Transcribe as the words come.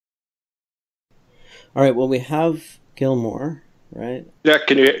All right, well, we have Gilmour, right? Yeah,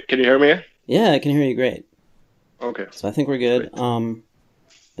 can you hear me? Yeah, I can hear you great. Okay, So I think we're good. great.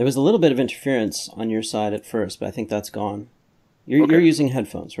 There was a little bit of interference on your side at first, but I think that's gone. You're Okay. using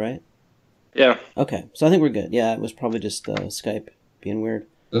headphones, right? Yeah. Okay, so I think we're good. Yeah, it was probably just Skype being weird.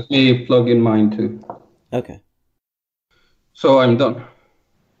 Let me plug in mine too. Okay. So I'm done.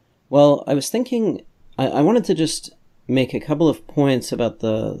 Well, I was thinking I wanted to just make a couple of points about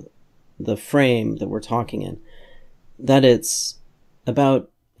the frame that we're talking in. That it's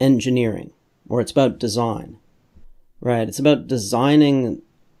about engineering, or it's about design, right? It's about designing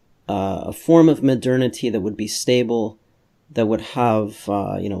a form of modernity that would be stable, that would have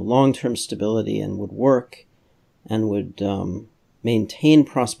long-term stability and would work and would maintain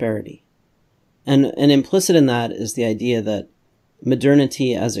prosperity. And implicit in that is the idea that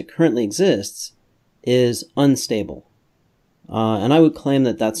modernity as it currently exists is unstable. And I would claim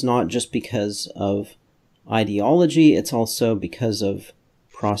that that's not just because of ideology, it's also because of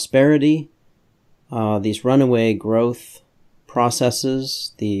prosperity, these runaway growth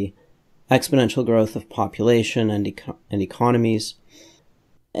processes, the exponential growth of population and economies,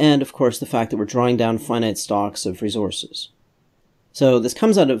 and of course the fact that we're drawing down finite stocks of resources. So this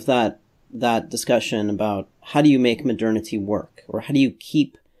comes out of that discussion about how do you make modernity work, or how do you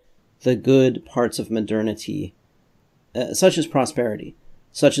keep the good parts of modernity, such as prosperity,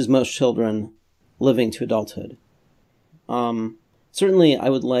 such as most children living to adulthood. Certainly I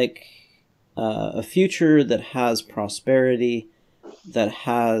would like a future that has prosperity, that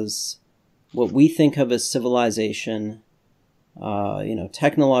has what we think of as civilization,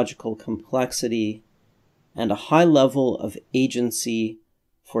 technological complexity, and a high level of agency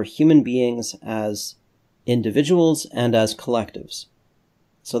for human beings as individuals and as collectives.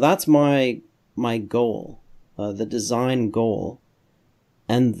 So that's my goal, the design goal.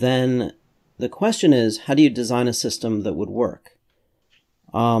 And then the question is, how do you design a system that would work?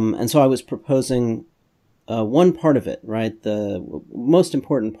 And so I was proposing one part of it, right? The most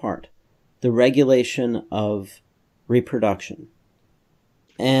important part, the regulation of reproduction.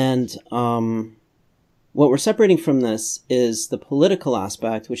 And what we're separating from this is the political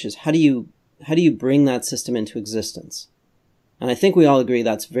aspect, which is how do you bring that system into existence? And I think we all agree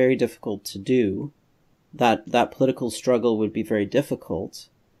that's very difficult to do. That political struggle would be very difficult.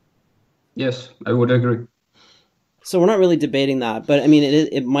 Yes, I would agree. So we're not really debating that, but I mean,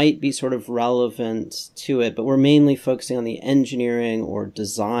 it might be sort of relevant to it, but we're mainly focusing on the engineering or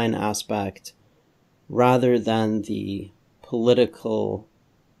design aspect rather than the political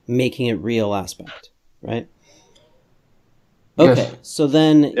making it real aspect, right? Okay, Yes. so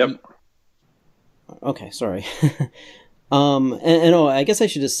then... Yep. Okay, sorry. And oh, I guess I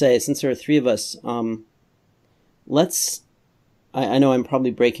should just say, since there are three of us, let's... I know I'm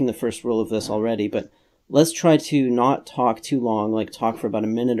probably breaking the first rule of this already, but let's try to not talk too long, like talk for about a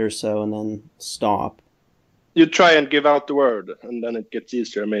minute or so and then stop. You try and give out the word, and then it gets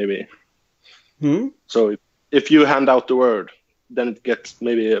easier, maybe. So if you hand out the word, then it gets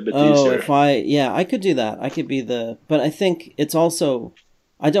maybe a bit easier. I could do that. I could be but I think it's also,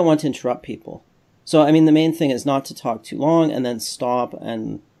 I don't want to interrupt people. So, I mean, the main thing is not to talk too long and then stop,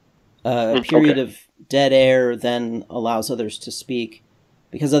 and a period of dead air then allows others to speak,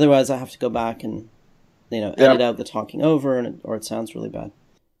 because otherwise I have to go back and, edit out the talking over, or it sounds really bad.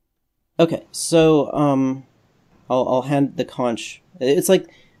 Okay, so, I'll hand the conch. It's like,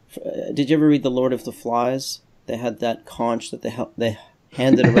 did you ever read The Lord of the Flies? They had that conch that they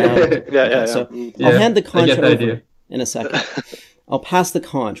handed around. Yeah. So I'll hand the conch over idea. in a second. I'll pass the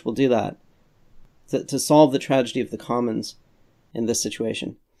conch. We'll do that to solve the tragedy of the commons in this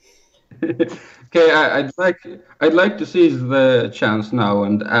situation. Okay, I'd like to seize the chance now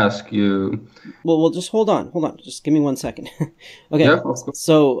and ask you. Well, just hold on. Just give me 1 second. Okay. Yeah, of course.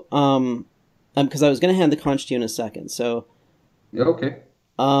 So, because I was going to hand the conch to you in a second. So, Yeah, okay.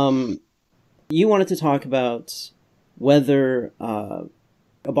 you wanted to talk about whether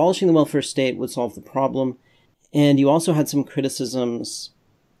abolishing the welfare state would solve the problem, and you also had some criticisms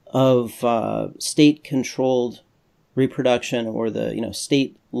of state-controlled reproduction, or the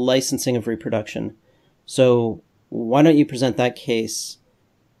state licensing of reproduction. So why don't you present that case,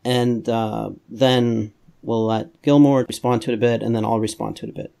 and then we'll let Gilmour respond to it a bit, and then I'll respond to it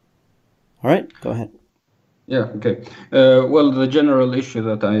a bit. All right, go ahead. Yeah, okay. Well, the general issue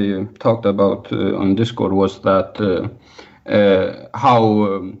that I talked about on Discord was that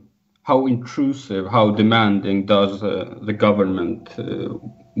how intrusive, how demanding does the government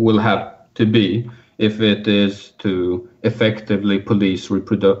will have to be if it is to effectively police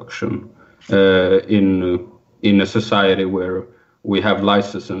reproduction in a society where we have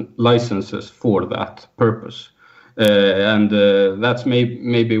licenses for that purpose. And that's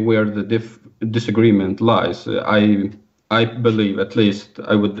maybe where the disagreement lies. I believe, at least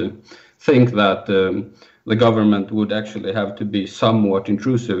I would think that the government would actually have to be somewhat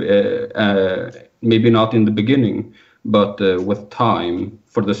intrusive, maybe not in the beginning, but with time,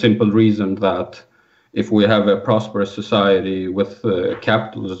 for the simple reason that if we have a prosperous society with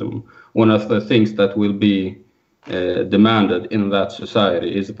capitalism, one of the things that will be demanded in that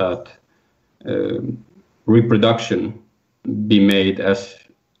society is that reproduction be made as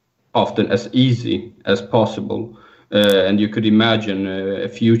often as easy as possible. And you could imagine a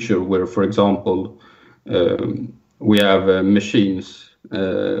future where, for example, we have machines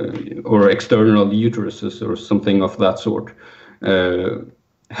or external uteruses or something of that sort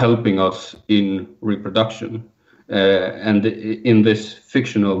helping us in reproduction. And in this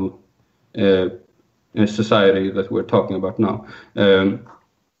fictional society that we're talking about now,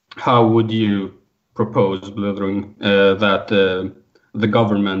 how would you propose, Blithering, that the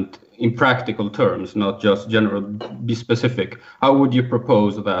government, in practical terms, not just general, be specific, how would you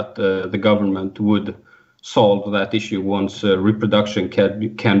propose that the government would solve that issue once reproduction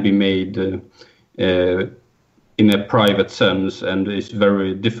can be made in a private sense and is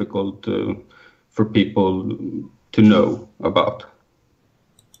very difficult for people to know about?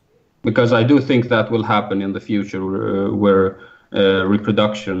 Because I do think that will happen in the future where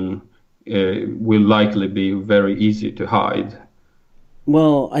reproduction will likely be very easy to hide.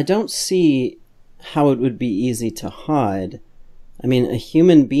 Well, I don't see how it would be easy to hide. I mean, a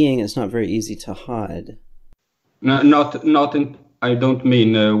human being is not very easy to hide. No, not in. I don't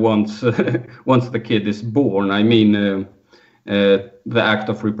mean once once the kid is born. I mean the act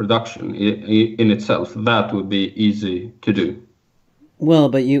of reproduction in itself. That would be easy to do. Well,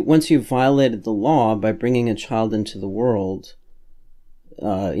 but once you violated the law by bringing a child into the world,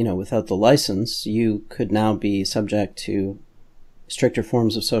 without the license, you could now be subject to stricter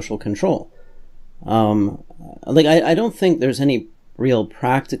forms of social control. I don't think there's any real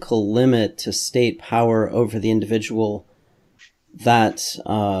practical limit to state power over the individual that,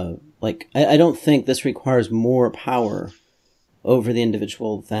 I don't think this requires more power over the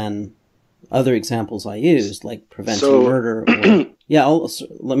individual than other examples I used, like preventing murder. Or, yeah, I'll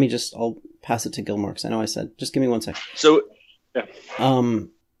pass it to Gilmour, because I know I said, just give me 1 second. So, yeah.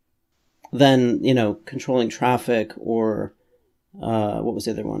 Then, controlling traffic or, what was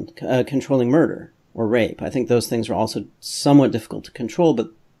the other one? Controlling murder or rape. I think those things are also somewhat difficult to control,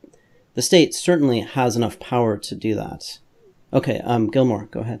 but the state certainly has enough power to do that. Okay, Gilmour,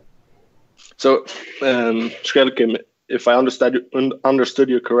 go ahead. So, Shkelqim, if I understood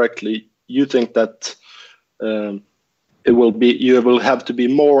you correctly, you think that you will have to be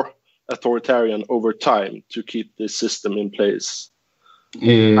more authoritarian over time to keep this system in place.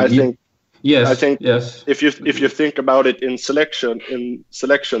 I think yes. If you think about it in selection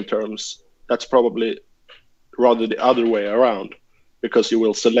terms, that's probably rather the other way around, because you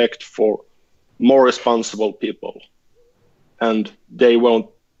will select for more responsible people, and they won't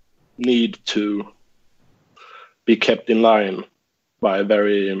need to be kept in line by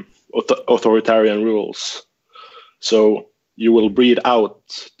very authoritarian rules. So you will breed out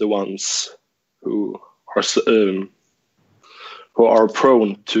the ones who are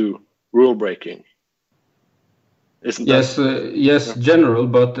prone to rule breaking. Yes, General.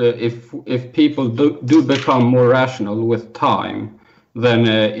 But if people do become more rational with time, then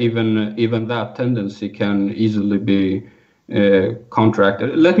even that tendency can easily be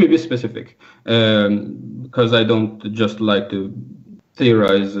contracted. Let me be specific, because I don't just like to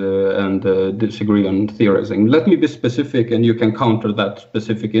theorize and disagree on theorizing. Let me be specific, and you can counter that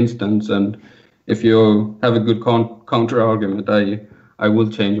specific instance. And if you have a good counter argument, I will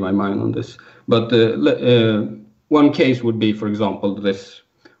change my mind on this. But one case would be, for example, this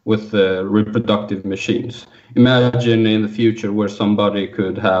with reproductive machines. Imagine in the future where somebody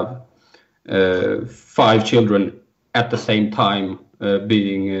could have 5 children at the same time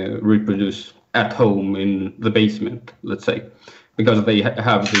being reproduced at home in the basement, let's say, because they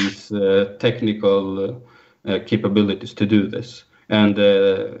have these technical capabilities to do this. And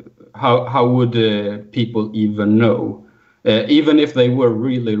how would people even know? Even if they were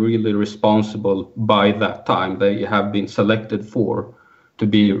really, really responsible by that time, they have been selected to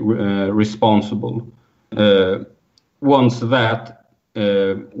be responsible. Once that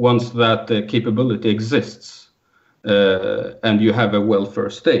capability exists, and you have a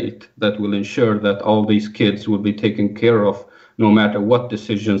welfare state that will ensure that all these kids will be taken care of, no matter what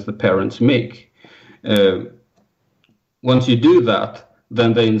decisions the parents make. Once you do that,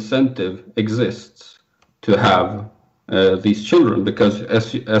 then the incentive exists to have these children, because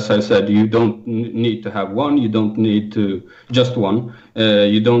as I said, you don't need to have one, you don't need to just one,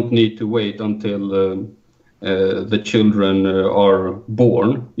 you don't need to wait until the children are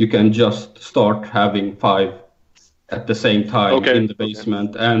born. You can just start having 5 at the same time in the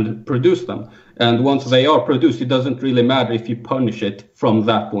basement and produce them. And once they are produced, it doesn't really matter if you punish it from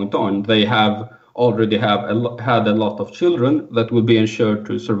that point on. They have already had a lot of children that will be ensured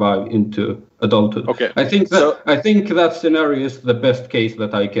to survive into adulthood. Okay. I think that scenario is the best case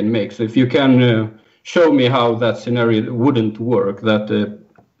that I can make. So if you can show me how that scenario wouldn't work, that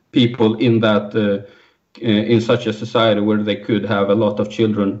people in that in such a society where they could have a lot of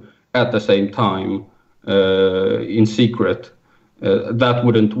children at the same time in secret, that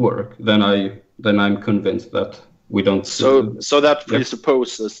wouldn't work, then I'm convinced that we don't. So that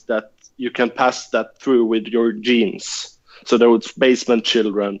presupposes that you can pass that through with your genes. So those basement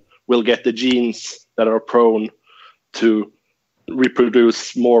children will get the genes that are prone to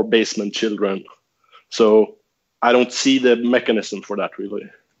reproduce more basement children. So I don't see the mechanism for that, really.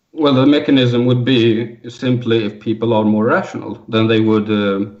 Well, the mechanism would be simply if people are more rational, then they would,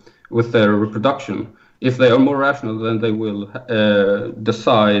 with their reproduction. If they are more rational, then they will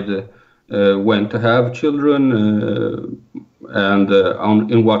decide when to have children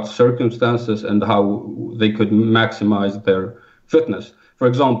and in what circumstances, and how they could maximize their fitness. For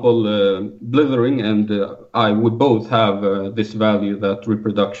example, Blithering and I would both have this value that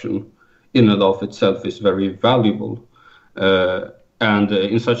reproduction in and of itself is very valuable. And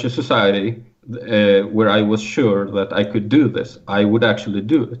in such a society where I was sure that I could do this, I would actually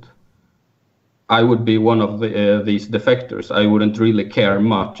do it. I would be one of these defectors. I wouldn't really care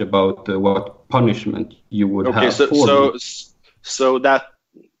much about what punishment you would have for me. So that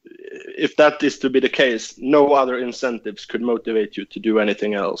if that is to be the case, no other incentives could motivate you to do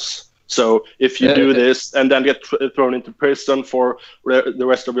anything else. So if you do this and then get thrown into prison for the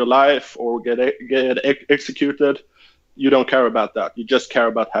rest of your life or get executed, you don't care about that. You just care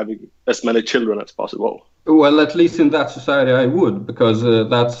about having as many children as possible. Well, at least in that society I would, because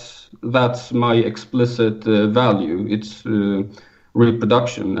that's my explicit value. It's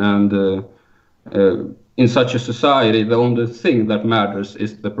reproduction, and in such a society, the only thing that matters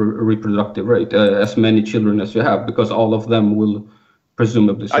is the reproductive rate, as many children as you have, because all of them will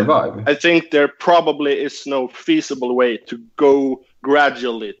presumably survive. I think there probably is no feasible way to go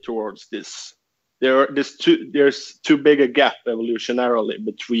gradually towards this. There's too big a gap evolutionarily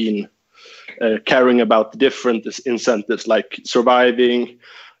between caring about different incentives like surviving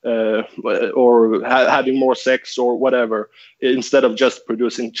or having more sex or whatever, instead of just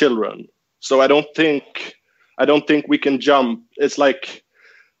producing children. So I don't think we can jump. It's like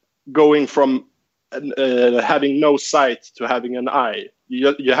going from having no sight to having an eye.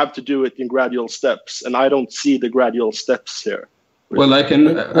 You have to do it in gradual steps, and I don't see the gradual steps here. Well,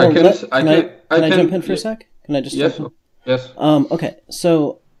 can I jump in for a sec? Can I just yes, jump in? Yes. Okay,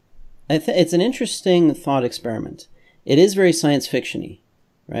 so it's an interesting thought experiment. It is very science fiction-y,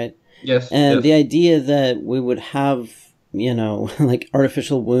 right? Yes. And the idea that we would have, like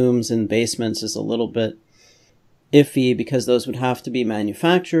artificial wombs in basements is a little bit iffy, because those would have to be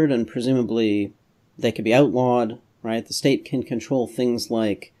manufactured and presumably they could be outlawed, right? The state can control things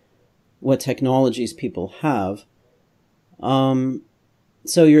like what technologies people have.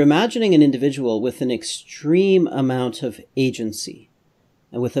 So you're imagining an individual with an extreme amount of agency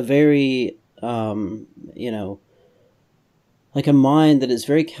and with a very, like a mind that is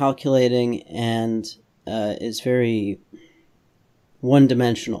very calculating and is very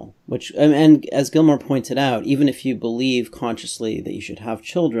one-dimensional, which, and as Gilmour pointed out, even if you believe consciously that you should have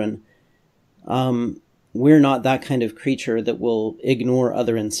children, we're not that kind of creature that will ignore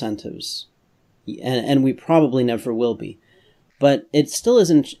other incentives. And we probably never will be. But it still is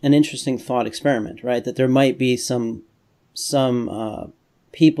an interesting thought experiment, right? That there might be some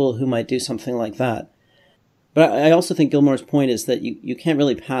people who might do something like that. But I also think Gilmour's point is that you can't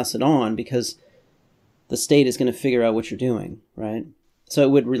really pass it on, because the state is going to figure out what you're doing, right? So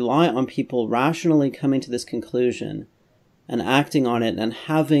it would rely on people rationally coming to this conclusion and acting on it and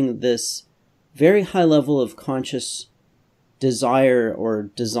having this very high level of conscious desire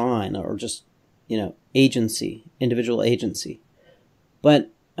or design or just, agency, individual agency.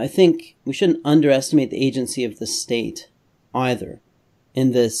 But I think we shouldn't underestimate the agency of the state either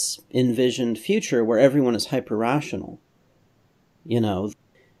in this envisioned future where everyone is hyper-rational.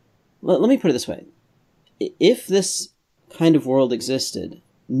 Let me put it this way. If this kind of world existed,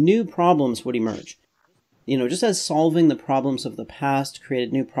 new problems would emerge. Just as solving the problems of the past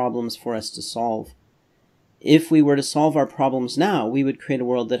created new problems for us to solve, if we were to solve our problems now, we would create a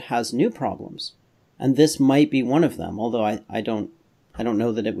world that has new problems. And this might be one of them, although I don't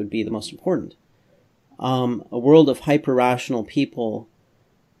know that it would be the most important. A world of hyper-rational people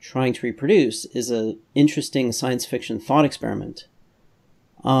trying to reproduce is an interesting science fiction thought experiment.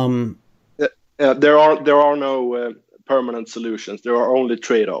 There are no permanent solutions. There are only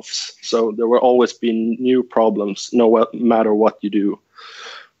trade-offs. So there will always be new problems, no matter what you do.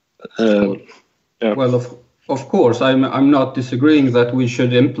 Well, of course, I'm not disagreeing that we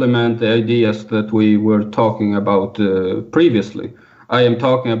should implement the ideas that we were talking about previously. I am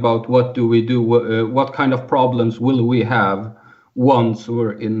talking about what do we do, what kind of problems will we have once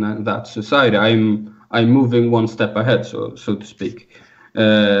we're in that society. I'm moving one step ahead, so to speak,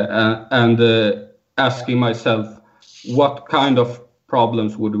 and asking myself, what kind of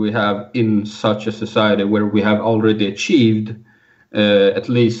problems would we have in such a society where we have already achieved, at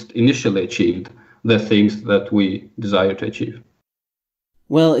least initially achieved, the things that we desire to achieve?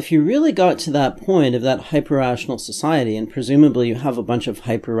 Well, if you really got to that point of that hyper-rational society, and presumably you have a bunch of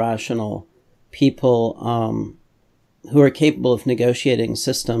hyper-rational people who are capable of negotiating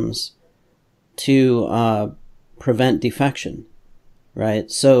systems to prevent defection,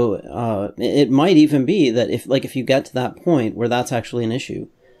 right? So it might even be that if you get to that point where that's actually an issue,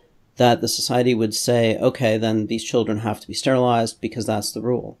 that the society would say, okay, then these children have to be sterilized because that's the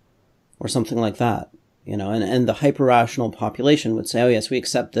rule, or something like that. And the hyper-rational population would say, oh yes, we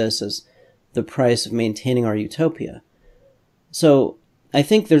accept this as the price of maintaining our utopia. So I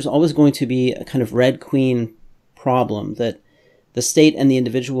think there's always going to be a kind of Red Queen problem that the state and the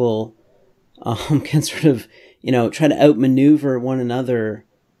individual can sort of, try to outmaneuver one another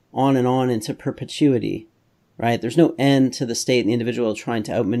on and on into perpetuity, right? There's no end to the state and the individual trying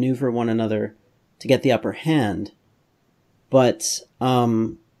to outmaneuver one another to get the upper hand. But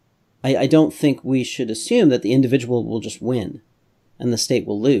I don't think we should assume that the individual will just win and the state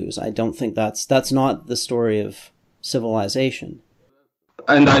will lose. I don't think that's not the story of civilization.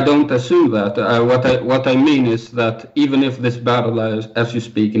 And I don't assume that. What I mean is that even if this battle, as you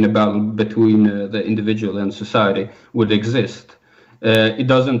speak, in a battle between the individual and society would exist, it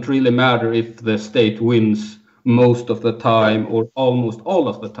doesn't really matter if the state wins most of the time or almost all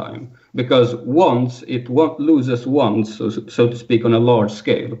of the time, because once it loses once, so to speak, on a large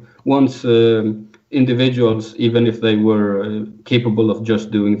scale, once individuals, even if they were capable of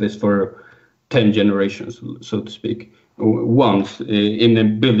just doing this for 10 generations, so to speak, once in a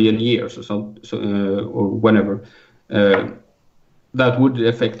billion years or so, or whenever, that would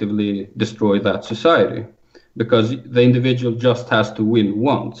effectively destroy that society, because the individual just has to win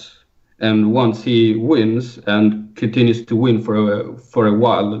once. And once he wins and continues to win for a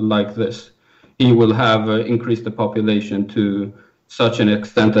while like this, he will have increased the population to such an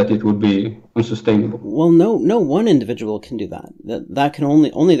extent that it would be unsustainable. Well, no one individual can do that. That can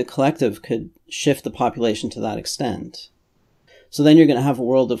only the collective could shift the population to that extent. So then you're going to have a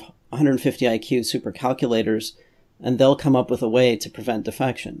world of 150 IQ super calculators, and they'll come up with a way to prevent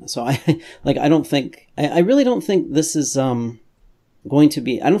defection. So I really don't think this is going to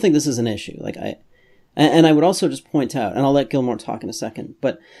be, I don't think this is an issue. And I would also just point out, and I'll let Gilmour talk in a second,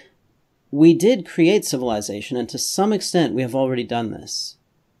 but we did create civilization, and to some extent we have already done this.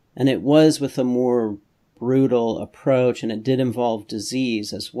 And it was with a more brutal approach, and it did involve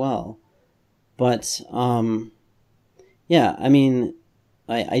disease as well. But, yeah, I mean,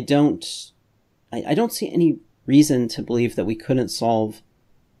 I don't see any reason to believe that we couldn't solve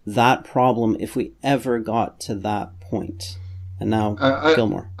that problem if we ever got to that point. And now,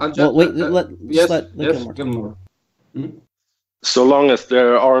 Gilmour. Let Gilmour. Mm-hmm. So long as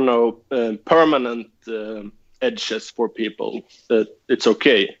there are no permanent edges for people, it's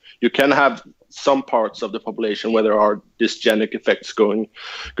okay. You can have some parts of the population where there are dysgenic effects going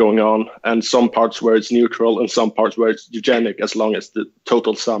on, and some parts where it's neutral, and some parts where it's eugenic, as long as the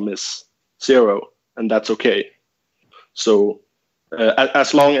total sum is 0, and that's okay. So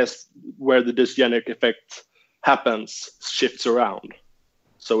as long as where the dysgenic effect happens shifts around,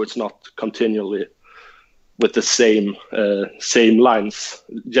 so it's not continually with the same lines,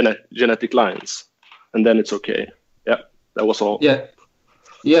 genetic lines, and then it's okay. Yeah, that was all. Yeah.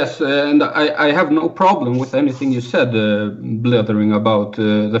 Yes, and I have no problem with anything you said, Blethering, about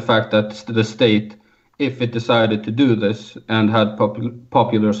the fact that the state, if it decided to do this and had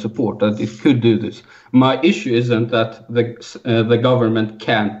popular support, that it could do this. My issue isn't that the government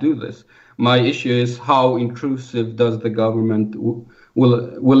can't do this. My issue is how intrusive does the government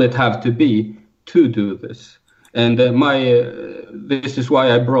will it have to be to do this? And this is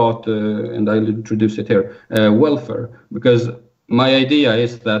why I brought, and I'll introduce it here, welfare, because my idea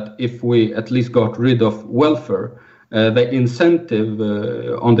is that if we at least got rid of welfare, the incentive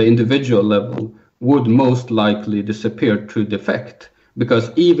on the individual level would most likely disappear through defect.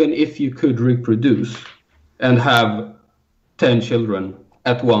 Because even if you could reproduce and have 10 children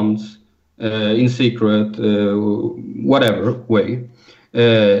at once, in secret, whatever way,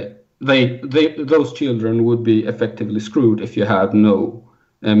 those children would be effectively screwed if you had no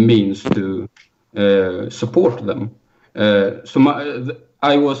means to support them.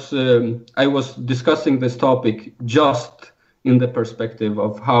 I was discussing this topic just in the perspective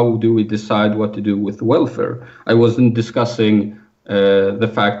of how do we decide what to do with welfare. I wasn't discussing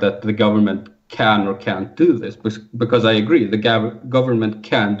the fact that the government can or can't do this, because I agree, the government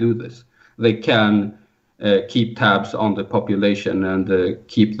can do this. They can keep tabs on the population and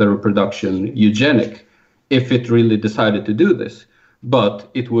keep the reproduction eugenic if it really decided to do this. But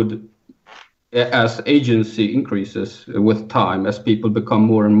it would, as agency increases with time, as people become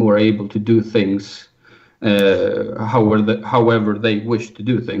more and more able to do things however they wish to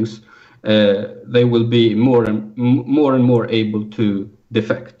do things, they will be more and more able to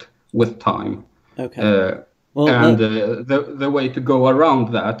defect with time. Okay. The way to go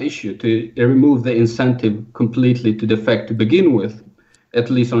around that issue, to remove the incentive completely to defect to begin with, at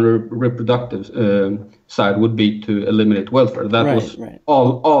least on the reproductive side, would be to eliminate welfare. That was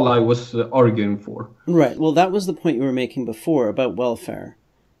all I was arguing for. Right. Well, that was the point you were making before about welfare.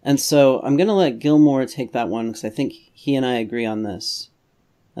 And so I'm going to let Gilmour take that one, because I think he and I agree on this.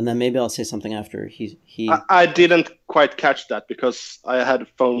 And then maybe I'll say something after he... I didn't quite catch that because I had a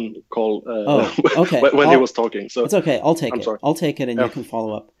phone call okay. when he was talking. So it's okay. I'll take it. Sorry. I'll take it and you can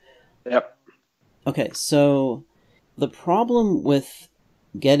follow up. Yep. Okay, so the problem with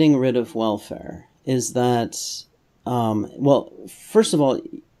getting rid of welfare is that, well, first of all,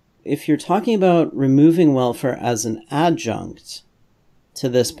 if you're talking about removing welfare as an adjunct to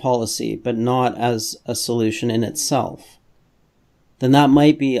this policy, but not as a solution in itself, then that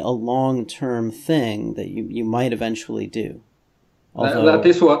might be a long-term thing that you might eventually do. Although,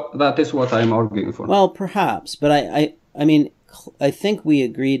 that is what I'm arguing for. Well, perhaps, but I mean, I think we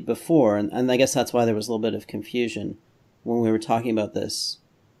agreed before, and I guess that's why there was a little bit of confusion when we were talking about this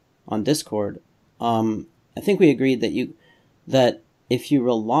on Discord. I think we agreed that if you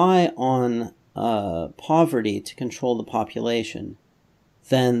rely on poverty to control the population,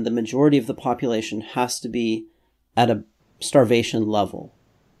 then the majority of the population has to be at a starvation level.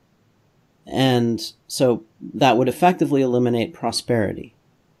 And so that would effectively eliminate prosperity,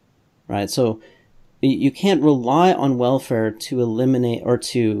 right? So you can't rely on welfare to eliminate or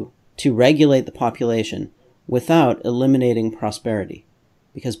to regulate the population without eliminating prosperity.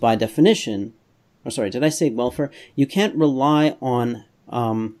 Because by definition, did I say welfare? You can't rely on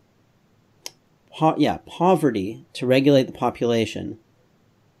poverty to regulate the population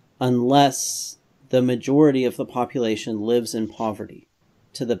unless the majority of the population lives in poverty,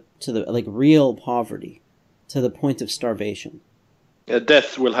 to the like real poverty, to the point of starvation.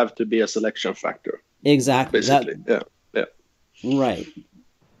 Death will have to be a selection factor. Exactly. Basically, yeah. Right.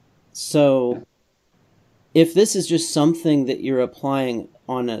 So, if this is just something that you're applying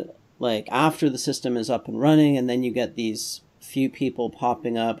on after the system is up and running, and then you get these few people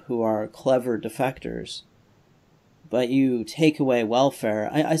popping up who are clever defectors, but you take away welfare,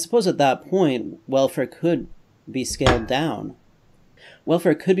 I suppose at that point, welfare could be scaled down.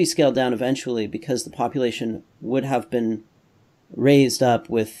 Welfare could be scaled down eventually because the population would have been raised up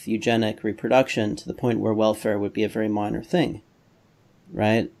with eugenic reproduction to the point where welfare would be a very minor thing,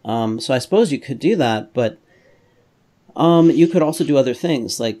 right? So I suppose you could do that, but you could also do other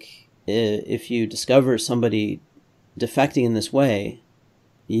things, like if you discover somebody defecting in this way,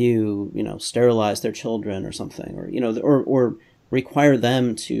 you sterilize their children or something, or require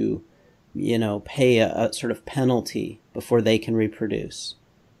them to, pay a sort of penalty before they can reproduce.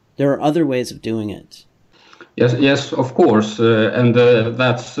 There are other ways of doing it. Yes, of course, and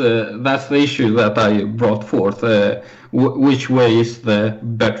that's the issue that I brought forth. Which way is the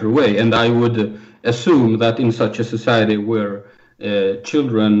better way? And I would assume that in such a society where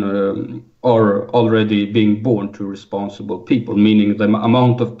children are already being born to responsible people, meaning the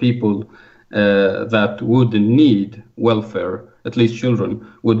amount of people that would need welfare, at least children,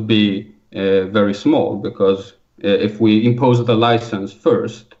 would be very small, because if we impose the license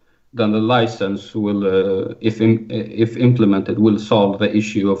first, then the license will, if implemented, will solve the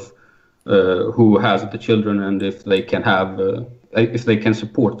issue of who has the children and if they can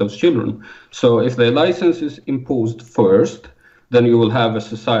support those children. So if the license is imposed first, then you will have a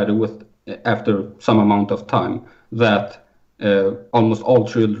society with, after some amount of time, that almost all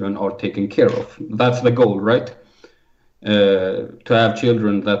children are taken care of. That's the goal, right? To have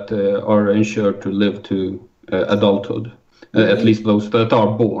children that are ensured to live to adulthood. at least those that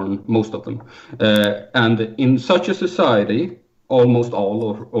are born, most of them. And in such a society, almost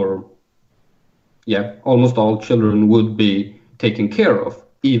all almost all children would be taken care of,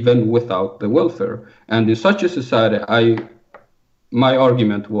 even without the welfare. And in such a society, my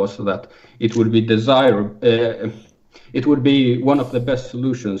argument was that it would be desirable. It would be one of the best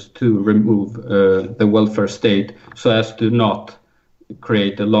solutions to remove the welfare state, so as to not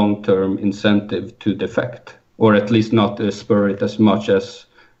create a long-term incentive to defect, or at least not spur it as much as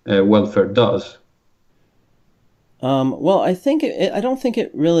welfare does. Well, I don't think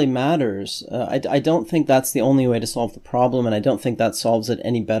it really matters. I don't think that's the only way to solve the problem, and I don't think that solves it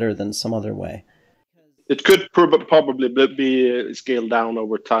any better than some other way. It could probably be scaled down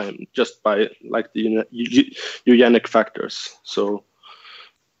over time just by like the eugenic factors. So,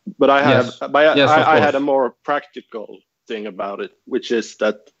 but I had a more practical thing about it, which is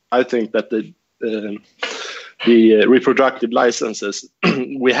that I think that the reproductive licenses,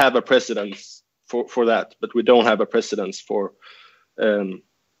 we have a precedence for that, but we don't have a precedence for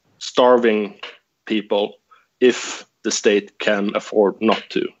starving people if the state can afford not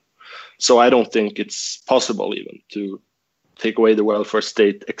to. So I don't think it's possible even to take away the welfare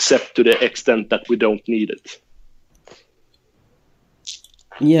state, except to the extent that we don't need it.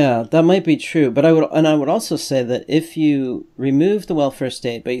 Yeah, that might be true, but I would also say that if you remove the welfare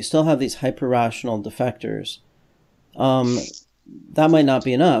state, but you still have these hyper-rational defectors, that might not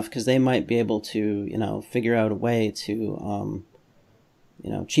be enough, because they might be able to, figure out a way to,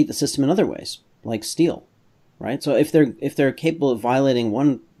 cheat the system in other ways, like steal, right? So if they're capable of violating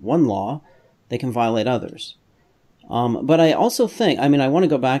one law, they can violate others. But I also think, I want to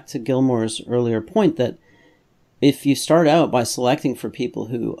go back to Gilmour's earlier point that if you start out by selecting for people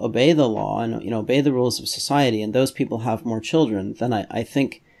who obey the law and obey the rules of society, and those people have more children, then I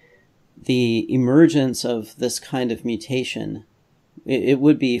think the emergence of this kind of mutation, it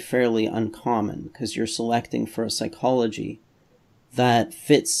would be fairly uncommon, because you're selecting for a psychology that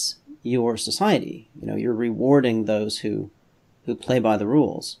fits your society. You're rewarding those who play by the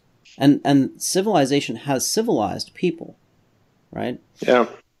rules. And civilization has civilized people, right? Yeah.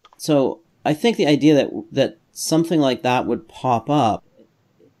 So I think the idea that something like that would pop up,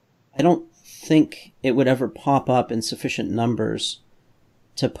 I don't think it would ever pop up in sufficient numbers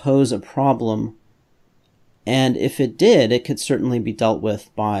to pose a problem. And if it did, it could certainly be dealt with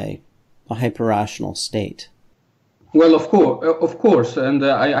by a hyper-rational state. Well, of course, and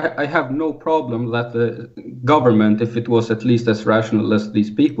I have no problem that the government, if it was at least as rational as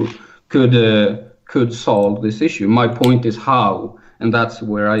these people, could solve this issue. My point is how, and that's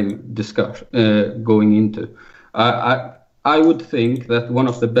where I discuss going into. I would think that one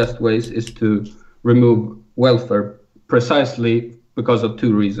of the best ways is to remove welfare, precisely because of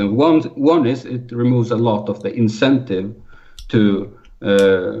two reasons. One is it removes a lot of the incentive to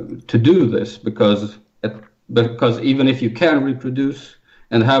do this, because even if you can reproduce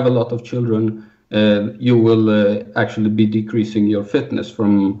and have a lot of children, you will actually be decreasing your fitness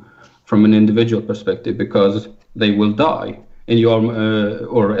from an individual perspective, because they will die, and you are,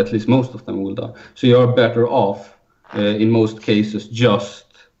 or at least most of them will die. So you are better off in most cases just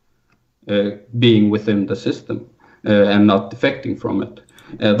being within the system and not defecting from it.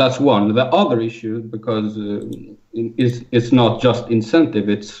 That's one. The other issue, because it's not just incentive,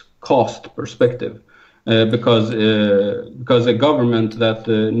 it's cost perspective. Because a government that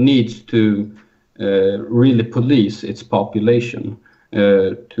needs to really police its population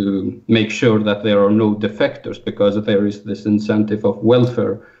to make sure that there are no defectors, because there is this incentive of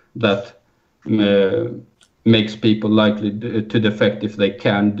welfare that makes people likely to defect if they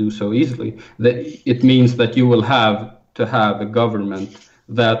can do so easily. It means that you will have to have a government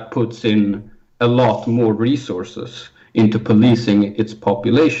that puts in a lot more resources into policing its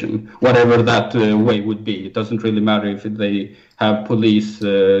population, whatever that way would be. It doesn't really matter if they have police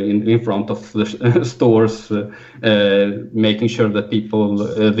in front of the stores, making sure that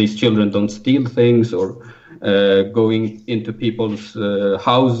these children don't steal things, or going into people's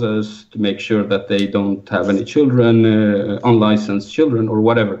houses to make sure that they don't have any children, unlicensed children, or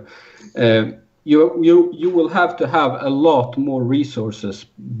whatever. You will have to have a lot more resources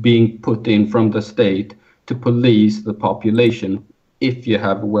being put in from the state to police the population if you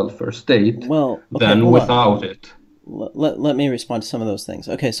have a welfare state than without it. Let me respond to some of those things.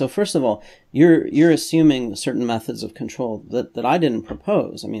 Okay, so first of all, you're assuming certain methods of control that I didn't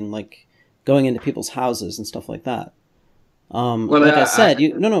propose. Like going into people's houses and stuff like that. Let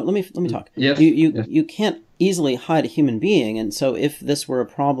me talk. Yes, you can't easily hide a human being, and so if this were a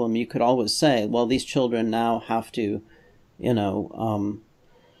problem, you could always say, well, these children now have to,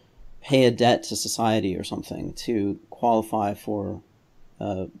 pay a debt to society or something to qualify for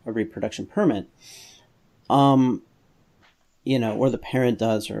a reproduction permit, you know, or the parent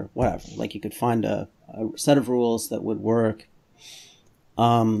does or whatever. Like you could find a set of rules that would work,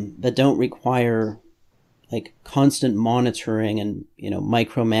 that don't require like constant monitoring and, you know,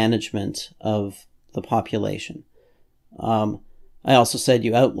 micromanagement of the population. I also said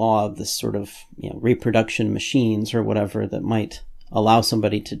you outlaw this sort of, you know, reproduction machines or whatever that might allow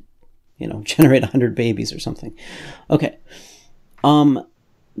somebody to, you know, generate 100 babies or something. Okay.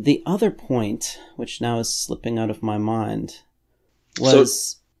 The other point, which now is slipping out of my mind,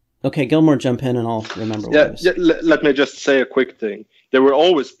 was... Okay, Gilmour, jump in and I'll remember what it was. Yeah, let me just say a quick thing. There will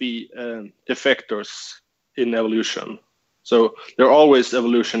always be defectors in evolution. So there are always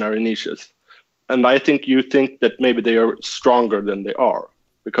evolutionary niches. And I think you think that maybe they are stronger than they are,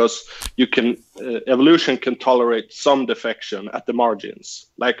 because you can evolution can tolerate some defection at the margins.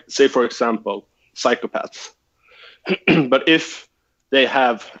 Like, say, for example, psychopaths. But if they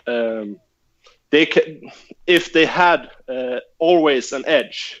have... if they had always an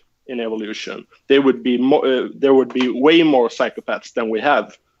edge in evolution, there would be way more psychopaths than we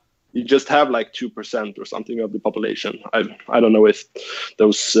have. You just have like 2% or something of the population. I don't know if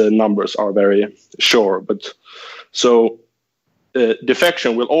those numbers are very sure, but so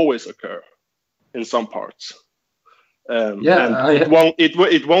defection will always occur in some parts.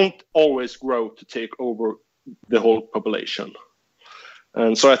 It won't always grow to take over the whole population,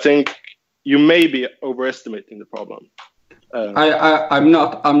 and so I think you may be overestimating the problem. I'm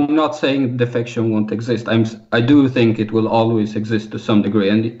not saying defection won't exist. I do think it will always exist to some degree.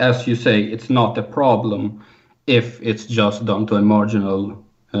 And as you say, it's not a problem if it's just done to a marginal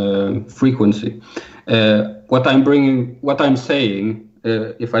frequency. What I'm saying,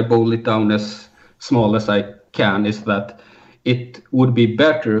 if I boil it down as small as I can, is that it would be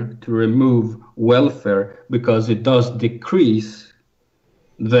better to remove welfare because it does decrease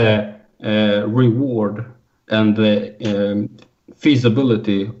the reward and the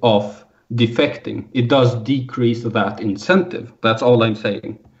feasibility of defecting. It does decrease that incentive. That's all I'm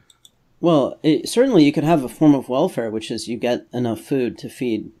saying. Well, certainly you could have a form of welfare, which is you get enough food to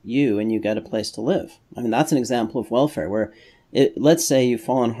feed you and you get a place to live. I mean, that's an example of welfare where, let's say you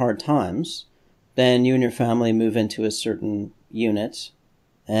fall on hard times, then you and your family move into a certain unit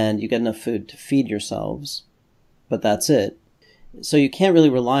and you get enough food to feed yourselves, but that's it. So you can't really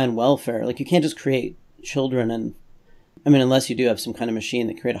rely on welfare. Like, you can't just create children and, I mean, unless you do have some kind of machine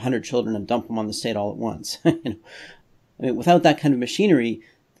that create 100 children and dump them on the state all at once. You know? I mean, without that kind of machinery,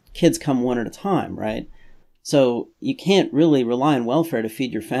 kids come one at a time, right? So you can't really rely on welfare to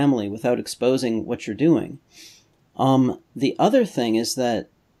feed your family without exposing what you're doing. The other thing is that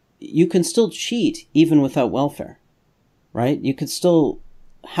you can still cheat even without welfare, right? You could still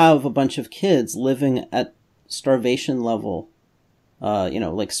have a bunch of kids living at starvation level,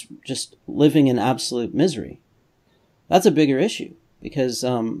 like just living in absolute misery. That's a bigger issue because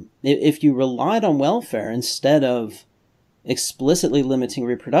if you relied on welfare instead of explicitly limiting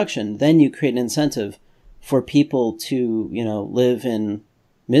reproduction, then you create an incentive for people to, live in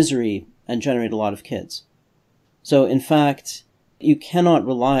misery and generate a lot of kids. So in fact, you cannot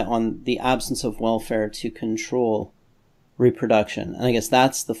rely on the absence of welfare to control reproduction. And I guess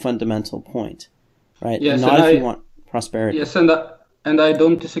that's the fundamental point, right? Yes, not if you want prosperity. Yes, and I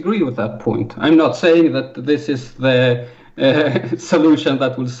don't disagree with that point. I'm not saying that this is the solution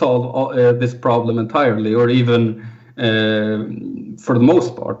that will solve this problem entirely, or even for the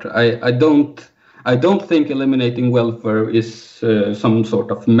most part. I don't think eliminating welfare is some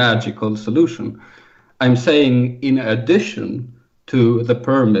sort of magical solution. I'm saying in addition to the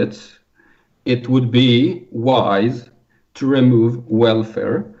permits, it would be wise to remove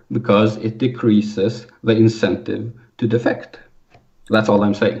welfare because it decreases the incentive to defect. That's all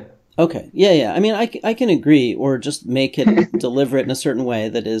I'm saying. Okay. Yeah. I mean, I can agree, or just make it deliver it in a certain way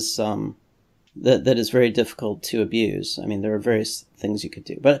that is that is very difficult to abuse. I mean, there are various things you could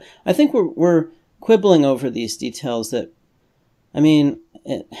do, but I think we're quibbling over these details. That, I mean,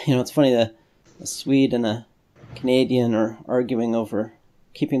 it's funny that a Swede and a Canadian are arguing over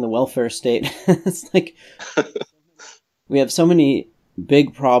keeping the welfare state. It's like we have so many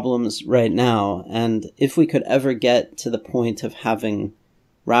big problems right now, and if we could ever get to the point of having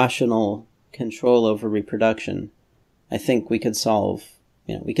rational control over reproduction, I think we could solve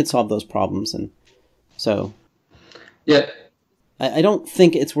those problems. And so yeah, I don't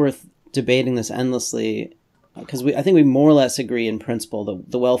think it's worth debating this endlessly, because I think we more or less agree in principle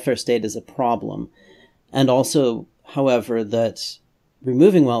that the welfare state is a problem, and also, however, that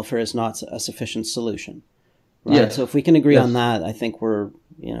removing welfare is not a sufficient solution. Right? Yes. So if we can agree on that, I think we're,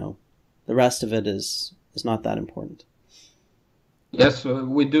 the rest of it is not that important. Yes,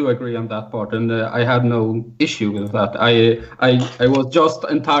 we do agree on that part, and I had no issue with that. I was just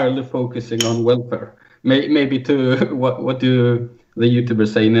entirely focusing on welfare. Maybe to what do the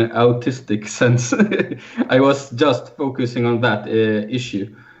YouTubers say in an autistic sense. I was just focusing on that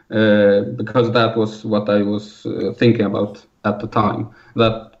issue because that was what I was thinking about at the time.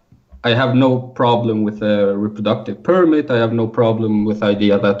 That I have no problem with a reproductive permit. I have no problem with the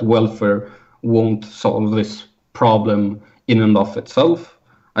idea that welfare won't solve this problem in and of itself.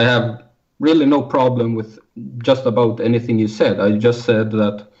 I have really no problem with just about anything you said. I just said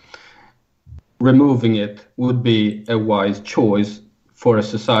that removing it would be a wise choice for a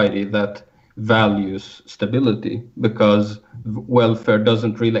society that values stability, because welfare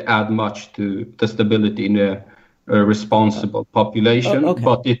doesn't really add much to the stability in a responsible population, Okay.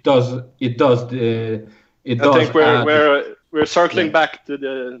 but it does I think add. we're circling Yeah. back to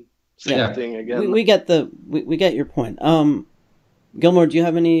the same Yeah. thing again. We get we get your point. Gilmour, do you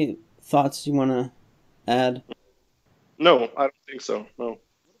have any thoughts you want to add? No, I don't think so. No.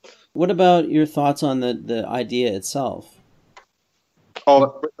 What about your thoughts on the idea itself?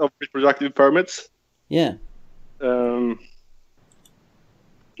 Of reproductive permits? Yeah.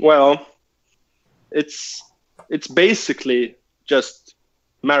 Well, it's basically just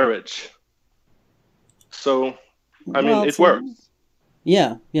marriage. So, I mean, it works.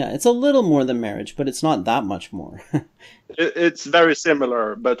 Yeah, it's a little more than marriage, but it's not that much more. It's very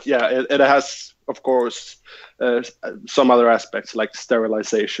similar, but yeah, it has, of course, some other aspects like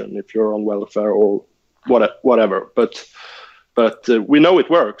sterilization if you're on welfare or whatever. But we know it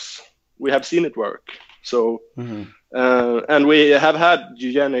works. We have seen it work. So, and we have had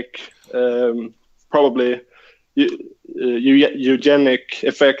eugenic, probably eugenic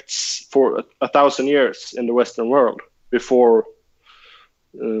effects for 1,000 years in the Western world before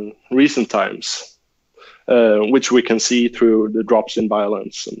recent times, which we can see through the drops in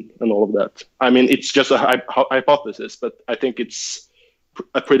violence and all of that. I mean, it's just a hypothesis, but I think it's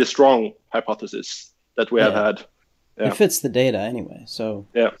a pretty strong hypothesis that we have had. Yeah. It fits the data anyway. So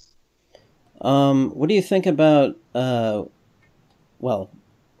yeah. What do you think about? Well,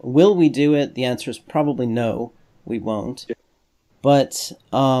 will we do it? The answer is probably no. We won't. Yeah. But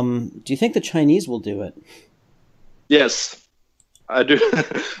do you think the Chinese will do it? Yes. I do.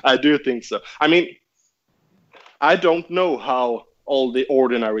 I do think so. I mean, I don't know how all the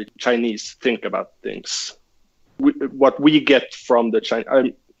ordinary Chinese think about things. What we get from the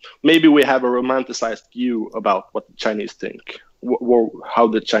Chinese, maybe we have a romanticized view about what the Chinese think, or how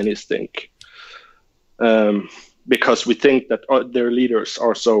the Chinese think, because we think that their leaders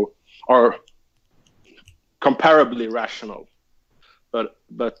are comparably rational. But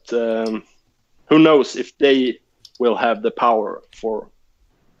who knows if they will have the power for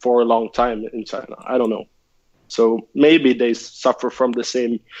a long time in China. I don't know. So maybe they suffer from the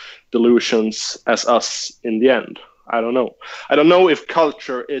same delusions as us in the end. I don't know. I don't know if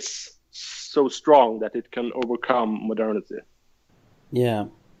culture is so strong that it can overcome modernity. Yeah.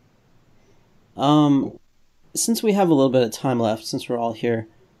 Since we have a little bit of time left, since we're all here,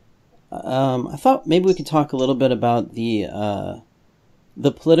 I thought maybe we could talk a little bit about the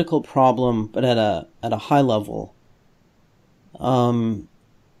political problem, but at a high level.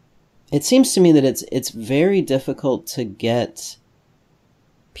 It seems to me that it's very difficult to get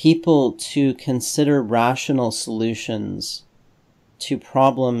people to consider rational solutions to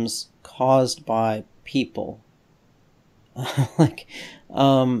problems caused by people.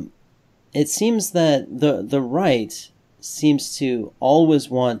 It seems that the right seems to always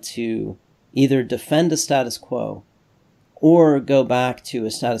want to either defend a status quo or go back to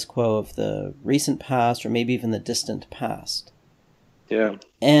a status quo of the recent past or maybe even the distant past. Yeah.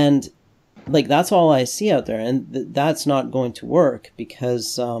 And that's all I see out there, and that's not going to work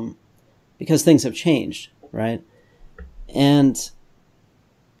because things have changed, right? And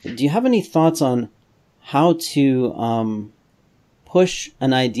do you have any thoughts on how to push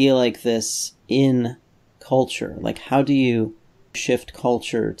an idea like this in culture? Like, how do you shift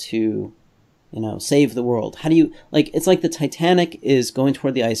culture to, save the world? How do you, it's like the Titanic is going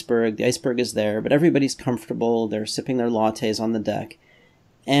toward the iceberg is there, but everybody's comfortable, they're sipping their lattes on the deck,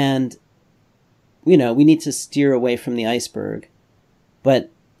 and we need to steer away from the iceberg. But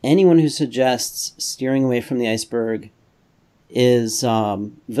anyone who suggests steering away from the iceberg is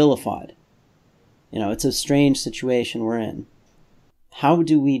vilified. It's a strange situation we're in. How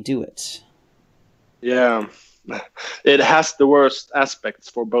do we do it? Yeah, it has the worst aspects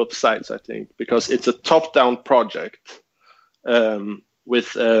for both sides, I think, because it's a top-down project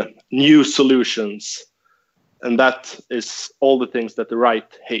with new solutions, and that is all the things that the right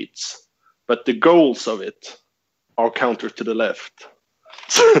hates. But the goals of it are counter to the left.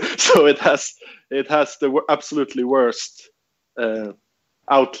 So it has the absolutely worst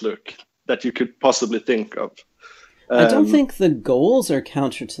outlook that you could possibly think of. I don't think the goals are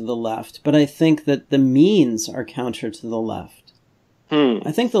counter to the left, but I think that the means are counter to the left.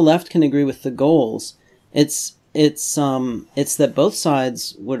 I think the left can agree with the goals. It's that both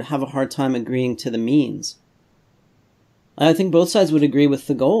sides would have a hard time agreeing to the means. I think both sides would agree with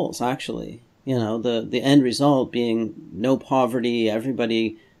the goals, actually. You know, the end result being no poverty,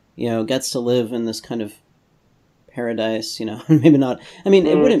 everybody, you know, gets to live in this kind of paradise, you know, maybe not. I mean,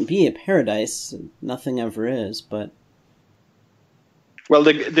 it wouldn't be a paradise. Nothing ever is, but. Well,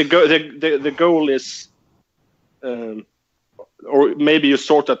 the goal is, or maybe you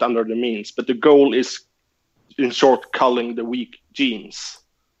sort that under the means, but the goal is, in short, culling the weak genes.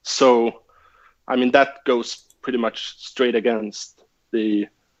 So, I mean, that goes pretty much straight against the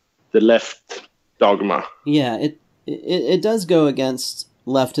left dogma. Yeah, it does go against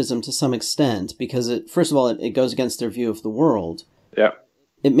leftism to some extent, because first of all, it goes against their view of the world. Yeah.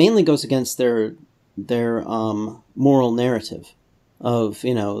 It mainly goes against their moral narrative of,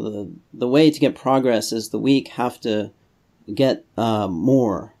 you know, the way to get progress is the weak have to get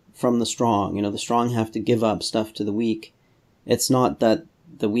more from the strong. You know, the strong have to give up stuff to the weak. It's not that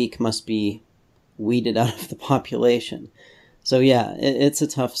the weak must be weeded out of the population. So yeah, it's a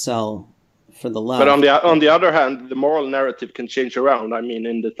tough sell for the left. But on the other hand, the moral narrative can change around. I mean,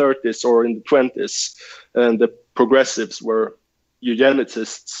 in the 30s or in the 20s, the progressives were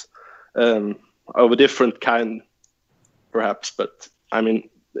eugenicists of a different kind, perhaps. But I mean,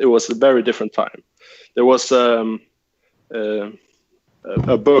 it was a very different time. There was a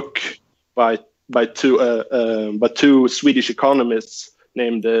book by two Swedish economists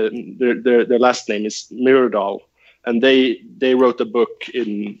named their last name is Myrdal, and they wrote a book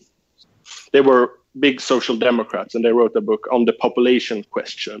they were big social democrats, and they wrote a book on the population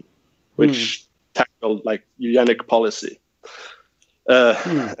question, which tackled like eugenic policy.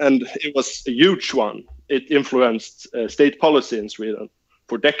 And it was a huge one. It influenced state policy in Sweden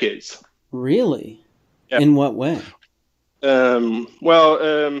for decades. Really? Yeah. In what way?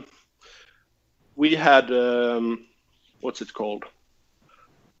 We had, what's it called?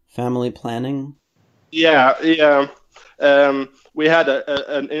 Family planning? Yeah. We had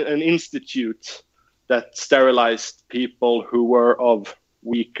an institute that sterilized people who were of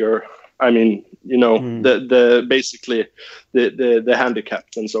weaker. I mean, you know, the basically the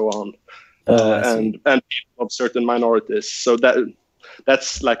handicapped and so on, and people of certain minorities. So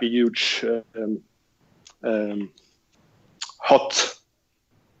that's like a huge hot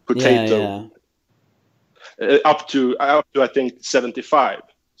potato. Yeah. Up to I think 75.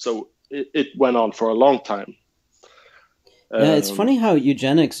 So it went on for a long time. Yeah, it's funny how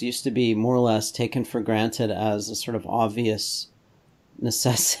eugenics used to be more or less taken for granted as a sort of obvious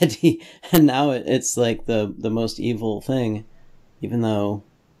necessity, and now it's like the most evil thing, even though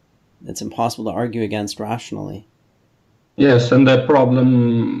it's impossible to argue against rationally. Yes, and the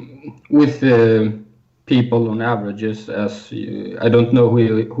problem with people on average is, I don't know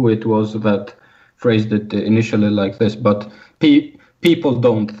who it was that phrased it initially like this, but people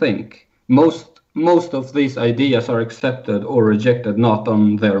don't think. Most of these ideas are accepted or rejected not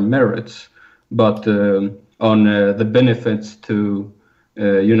on their merits, but on the benefits to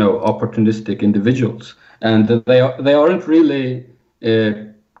opportunistic individuals, and they aren't really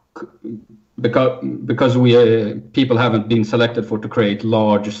because we people haven't been selected to create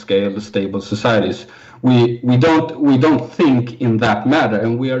large-scale stable societies. We don't think in that manner,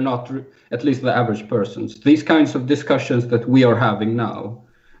 and we are not, at least the average persons. These kinds of discussions that we are having now,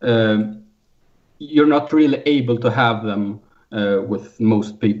 you're not really able to have them with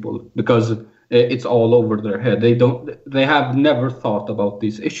most people because it's all over their head. They have never thought about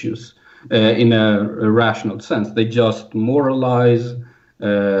these issues in a rational sense. They just moralize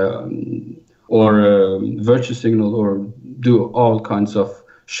or virtue signal or do all kinds of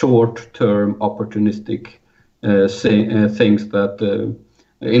short-term opportunistic things that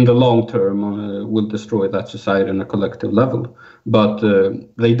in the long term will destroy that society on a collective level. But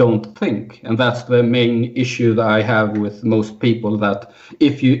they don't think, and that's the main issue that I have with most people, that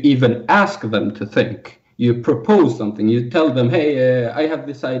if you even ask them to think, you propose something, you tell them, hey, I have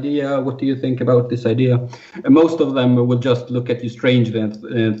this idea, what do you think about this idea? And most of them will just look at you strangely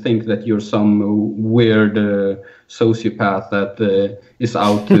and think that you're some weird sociopath that is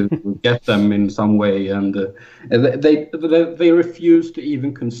out to get them in some way, and they refuse to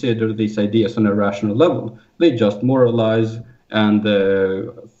even consider these ideas on a rational level. They just moralize and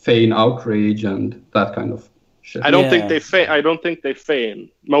feign outrage and that kind of shit. I don't think they feign.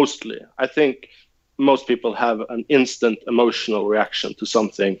 Mostly, I think most people have an instant emotional reaction to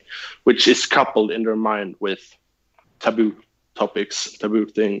something which is coupled in their mind with taboo topics, taboo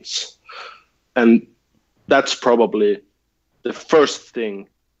things. And that's probably the first thing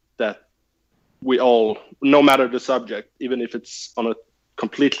that we all, no matter the subject, even if it's on a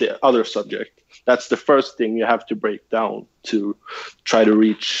completely other subject, that's the first thing you have to break down to try to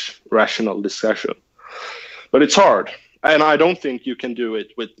reach rational discussion. But it's hard. And I don't think you can do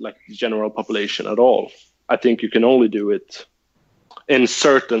it with like the general population at all. I think you can only do it in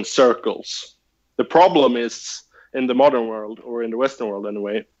certain circles. The problem is in the modern world, or in the Western world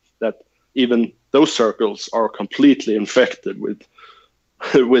anyway, that even those circles are completely infected with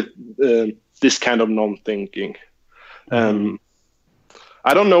this kind of non-thinking.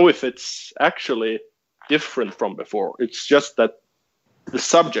 I don't know if it's actually different from before. It's just that the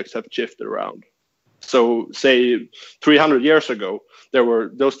subjects have shifted around. So say 300 years ago, there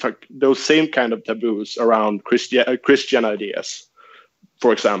were those same kind of taboos around Christian ideas,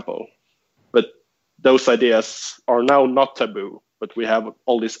 for example. But those ideas are now not taboo, but we have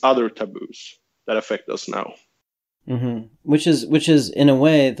all these other taboos that affect us now. Mm-hmm. Which is in a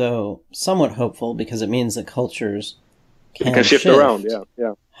way, though, somewhat hopeful, because it means that cultures can shift around.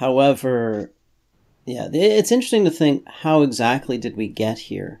 Yeah. However, yeah, it's interesting to think, how exactly did we get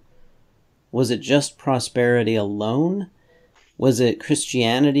here? Was it just prosperity alone? Was it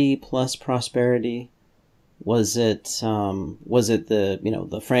Christianity plus prosperity? Was it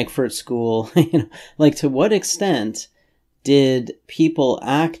the Frankfurt School? Like, to what extent did people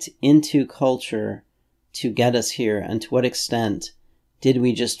act into culture to get us here, and to what extent did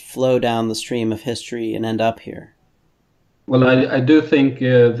we just flow down the stream of history and end up here? Well, I do think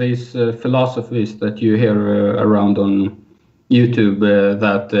these philosophies that you hear around on YouTube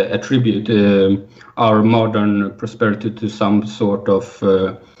that attribute our modern prosperity to some sort of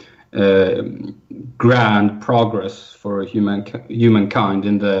grand progress for humankind,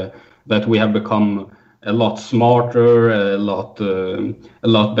 in that we have become a lot smarter, a lot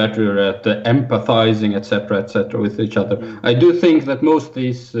better at empathizing, etc., with each other. I do think that most of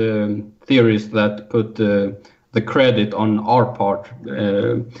these theories that put the credit on our part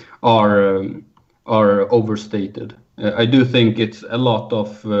are overstated. I do think it's a lot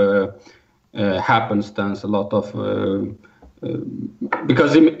of happenstance, a lot of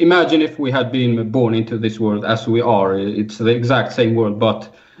because imagine if we had been born into this world as we are. It's the exact same world,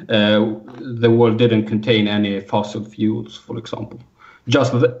 but the world didn't contain any fossil fuels, for example.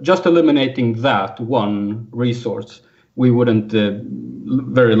 Just eliminating that one resource, we wouldn't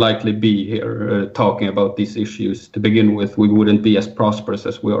very likely be here talking about these issues to begin with. We wouldn't be as prosperous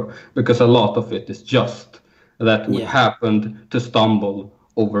as we are, because a lot of it is just that we happened to stumble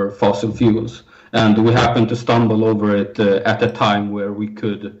over fossil fuels, and we happened to stumble over it at a time where we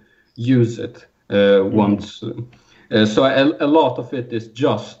could use it once. So a lot of it is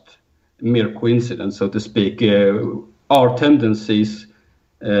just mere coincidence, so to speak. Our tendencies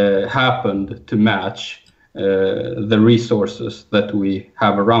happened to match the resources that we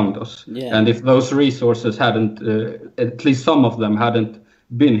have around us. Yeah. And if those resources hadn't, at least some of them hadn't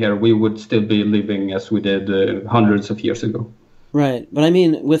been here, we would still be living as we did hundreds of years ago. Right. But I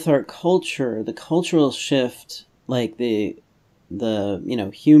mean, with our culture, the cultural shift, like the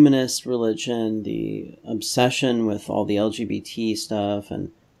humanist religion, the obsession with all the LGBT stuff,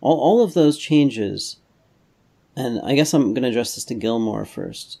 and all of those changes, and I guess I'm going to address this to Gilmour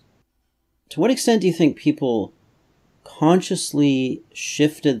first. To what extent do you think people consciously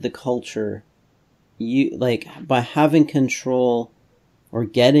shifted the culture, by having control or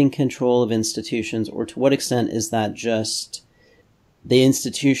getting control of institutions, or to what extent is that just the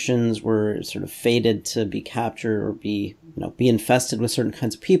institutions were sort of fated to be captured or be infested with certain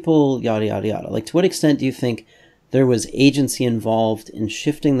kinds of people, yada, yada, yada? Like, to what extent do you think there was agency involved in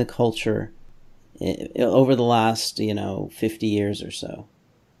shifting the culture over the last, 50 years or so?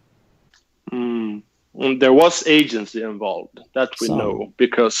 There was agency involved, that we know,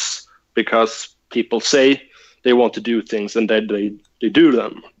 because people say they want to do things and then they do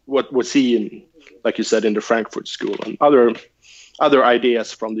them. What we see in, like you said, in the Frankfurt School and other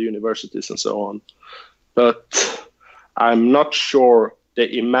ideas from the universities and so on. But I'm not sure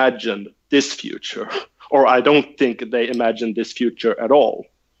they imagined this future, or I don't think they imagined this future at all.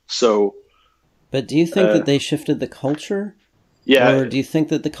 So, but do you think that they shifted the culture? Yeah. Or do you think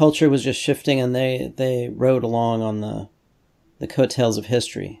that the culture was just shifting and they rode along on the coattails of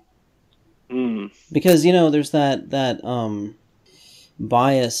history? Because, there's that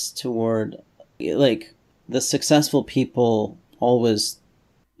bias toward, like, the successful people always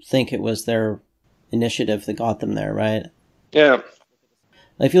think it was their initiative that got them there, right? Yeah.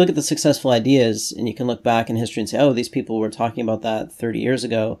 Like if you look at the successful ideas and you can look back in history and say, oh, these people were talking about that 30 years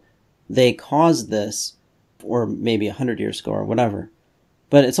ago, they caused this, or maybe 100 years ago or whatever.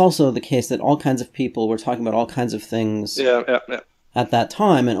 But it's also the case that all kinds of people were talking about all kinds of things at that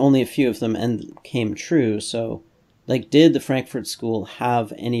time, and only a few of them came true. So, like, did the Frankfurt School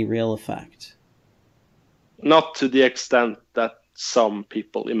have any real effect? Not to the extent that some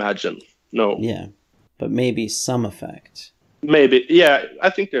people imagine, no. Yeah, but maybe some effect. Maybe, yeah,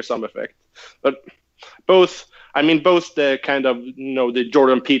 I think there's some effect. But both the kind of, the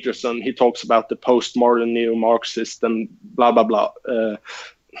Jordan Peterson, he talks about the postmodern neo-Marxist and blah, blah, blah.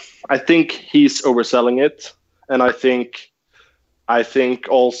 I think he's overselling it. And I think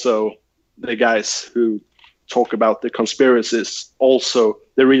also the guys who talk about the conspiracies, also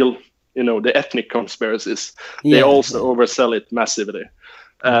the real, the ethnic conspiracies, they also oversell it massively.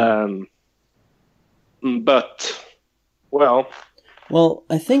 But, Well,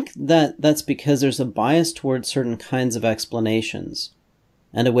 I think that's because there's a bias toward certain kinds of explanations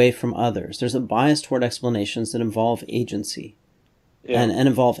and away from others. There's a bias toward explanations that involve agency and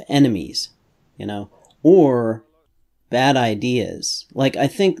involve enemies, or bad ideas. Like, I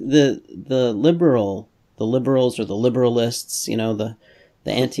think the liberals or the liberalists,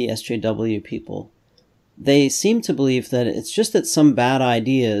 the anti-SJW people, they seem to believe that it's just that some bad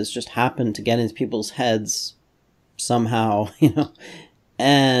ideas just happen to get into people's heads somehow,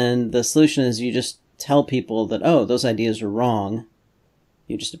 and the solution is you just tell people that, oh, those ideas are wrong.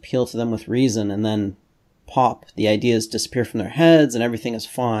 You just appeal to them with reason, and then pop, the ideas disappear from their heads and everything is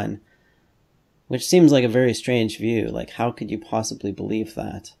fine. Which seems like a very strange view. Like, how could you possibly believe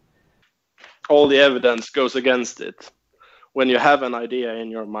that? All the evidence goes against it. When you have an idea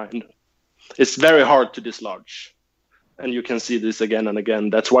in your mind, it's very hard to dislodge. And you can see this again and again.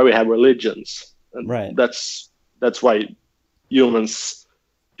 That's why we have religions. And right. That's why humans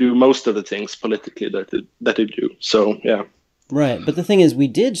do most of the things politically that they do. So, yeah. Right. But the thing is, we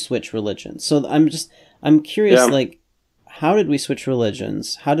did switch religions. So I'm curious, like, how did we switch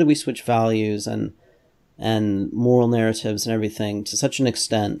religions? How did we switch values and moral narratives and everything to such an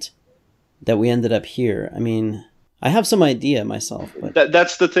extent that we ended up here? I mean, I have some idea myself. But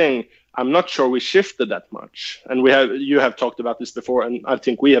that's the thing. I'm not sure we shifted that much. And you have talked about this before, and I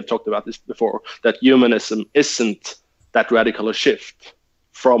think we have talked about this before, that humanism isn't that radical a shift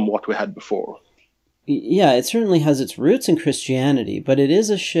from what we had before. Yeah, it certainly has its roots in Christianity, but it is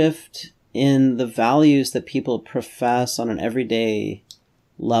a shift in the values that people profess on an everyday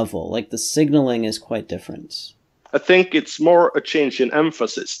level. Like, the signaling is quite different. I think it's more a change in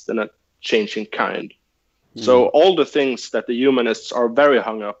emphasis than a change in kind. So all the things that the humanists are very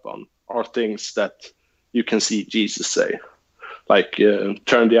hung up on are things that you can see Jesus say, like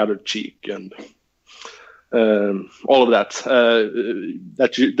turn the other cheek and all of that,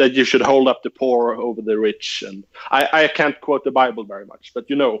 that you should hold up the poor over the rich. And I can't quote the Bible very much,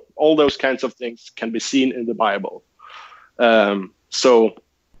 but all those kinds of things can be seen in the Bible. So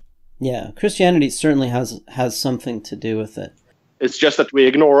yeah, Christianity certainly has something to do with it. It's just that we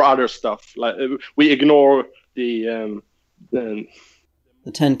ignore other stuff. Like we ignore the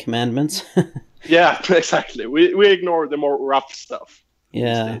 10 Commandments. Yeah, exactly. We ignore the more rough stuff.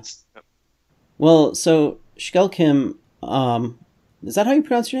 Yeah. Well, so Shkelqim, is that how you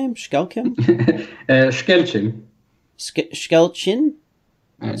pronounce your name? Shkelqim? Shkelqim. Shkelqim?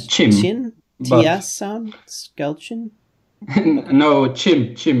 Chim. TS sound? Shkelqim? No,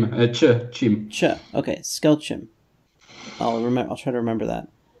 chim. Chim. Ch. Okay, Shkelqim. I'll try to remember that.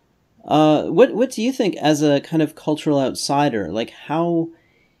 What do you think as a kind of cultural outsider? Like, how,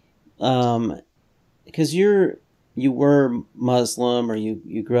 because you were Muslim, or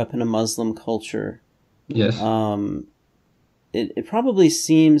you grew up in a Muslim culture. Yes. It probably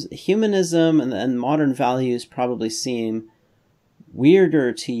seems humanism and modern values probably seem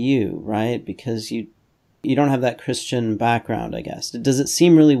weirder to you, right? Because you don't have that Christian background, I guess. Does it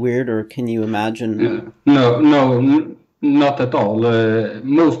seem really weird, or can you imagine? No, not at all.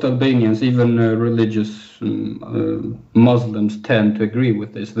 Most Albanians, even religious Muslims, tend to agree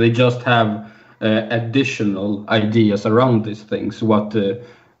with this. They just have additional ideas around these things. What is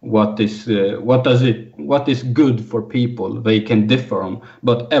good for people, they can differ on,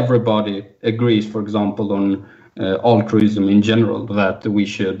 but everybody agrees, for example, on altruism in general, that we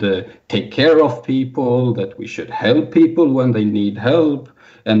should take care of people, that we should help people when they need help,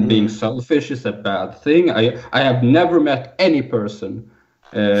 and being selfish is a bad thing. I have never met any person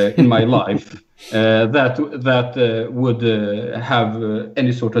in my life that would have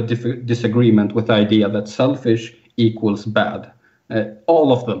any sort of disagreement with the idea that selfish equals bad.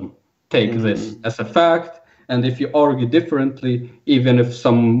 All of them take this as a fact, And if you argue differently, even if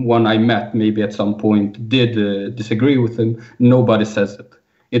someone I met maybe at some point did disagree with him, nobody says it.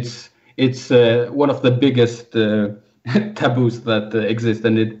 It's one of the biggest taboos that exist,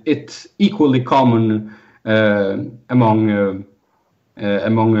 and it's equally common among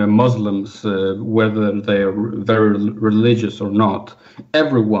Muslims, whether they are very religious or not.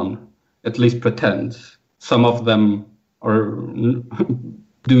 Everyone at least pretends. Some of them are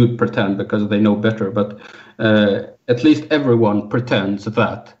do pretend because they know better, but at least everyone pretends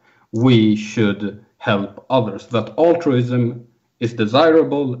that we should help others, that altruism is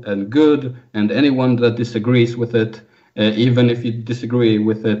desirable and good, and anyone that disagrees with it, even if you disagree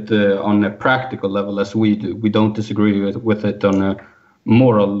with it on a practical level as we do, we don't disagree with it on a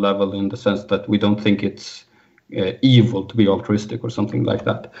moral level in the sense that we don't think it's evil to be altruistic or something like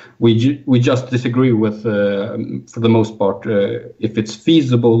that. We just disagree with, for the most part, if it's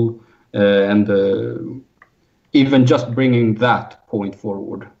feasible, and even just bringing that point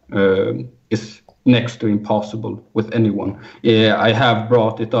forward is next to impossible with anyone. I have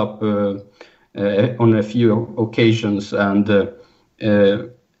brought it up on a few occasions, and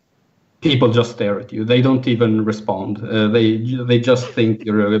people just stare at you. They don't even respond. They just think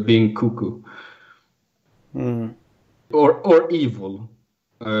you're being cuckoo. Or evil.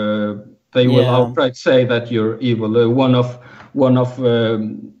 They will outright say that you're evil. One of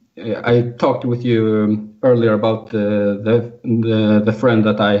I talked with you earlier about the friend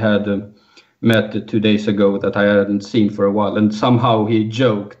that I had met 2 days ago that I hadn't seen for a while, and somehow he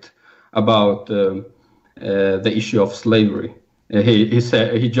joked about the issue of slavery.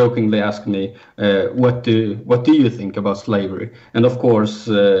 He jokingly asked me, "What do you think about slavery?" And of course,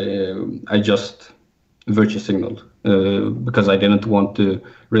 I just virtue signaled because I didn't want to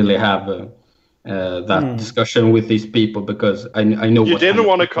really have that discussion with these people, because I know you didn't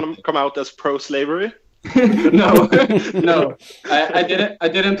want to come out as pro-slavery. No, no, I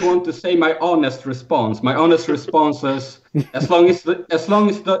didn't want to say my honest response. My honest response is, as long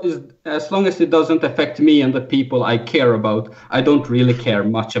as it doesn't affect me and the people I care about, I don't really care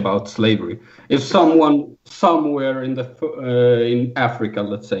much about slavery. If someone somewhere in Africa,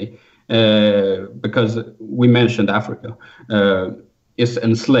 let's say, because we mentioned Africa, is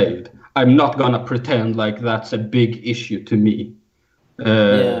enslaved, I'm not gonna pretend like that's a big issue to me.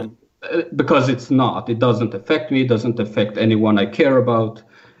 Because it's not. It doesn't affect me. It doesn't affect anyone I care about.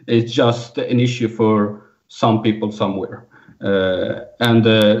 It's just an issue for some people somewhere.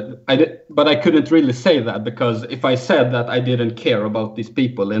 But I couldn't really say that, because if I said that, I didn't care about these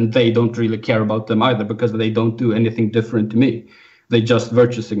people, and they don't really care about them either, because they don't do anything different to me. They just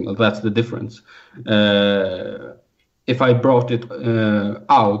virtue signal. That's the difference. If I brought it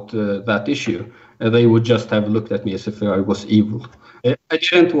out, that issue, they would just have looked at me as if I was evil. I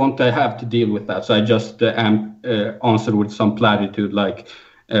didn't want to have to deal with that, so I just answered with some platitude like,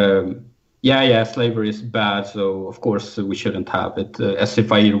 slavery is bad, so of course we shouldn't have it, as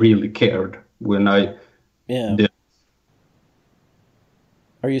if I really cared when I did.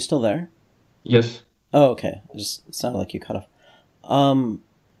 Are you still there? Yes. Oh, okay. It just sounded like you cut off.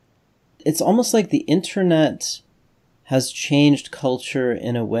 It's almost like the internet has changed culture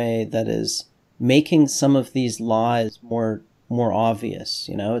in a way that is making some of these lies more obvious.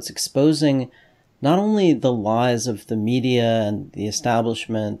 It's exposing not only the lies of the media and the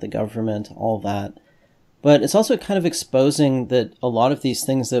establishment, the government, all that, but it's also kind of exposing that a lot of these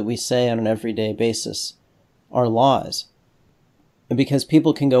things that we say on an everyday basis are lies. And because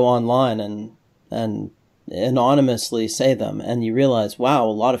people can go online and anonymously say them, and you realize, wow,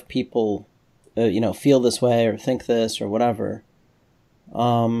 a lot of people, feel this way or think this or whatever.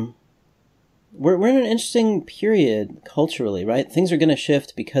 We're in an interesting period culturally, right? Things are going to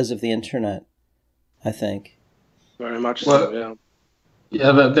shift because of the internet, I think. Very much so, yeah.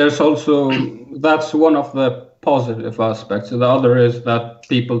 Yeah, there's also, that's one of the positive aspects. The other is that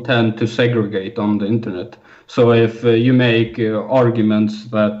people tend to segregate on the internet. So if you make arguments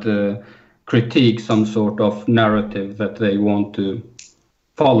that critique some sort of narrative that they want to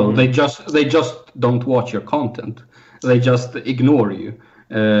follow, they just don't watch your content. They just ignore you.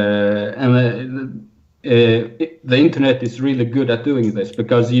 And the internet is really good at doing this,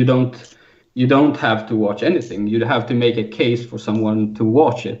 because you don't have to watch anything. You have to make a case for someone to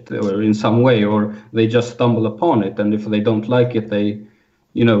watch it, or in some way, or they just stumble upon it, and if they don't like it, they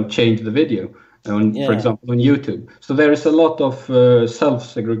change the video, for example on YouTube. So there is a lot of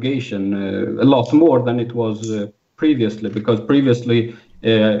self-segregation, a lot more than it was previously, because previously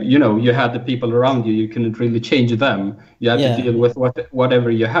you had the people around you. You couldn't really change them. You had to deal with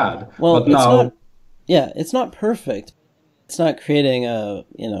whatever you had. Well, but now, it's not perfect. It's not creating a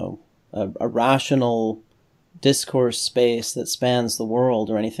rational discourse space that spans the world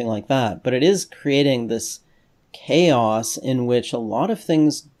or anything like that, but it is creating this chaos in which a lot of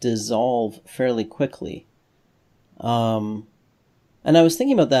things dissolve fairly quickly. And I was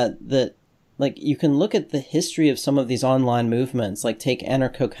thinking about that like you can look at the history of some of these online movements, like take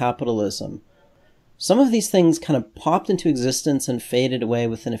anarcho-capitalism. Some of these things kind of popped into existence and faded away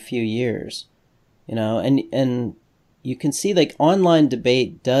within a few years, and you can see like online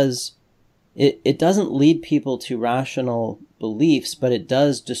debate it doesn't lead people to rational beliefs, but it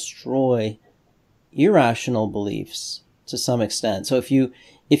does destroy irrational beliefs to some extent. So if you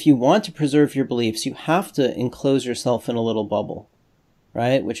want to preserve your beliefs, you have to enclose yourself in a little bubble,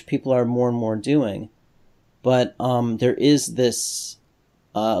 right? Which people are more and more doing. But there is this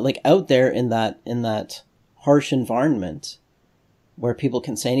like out there in that harsh environment where people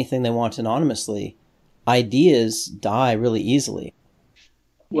can say anything they want anonymously, ideas die really easily.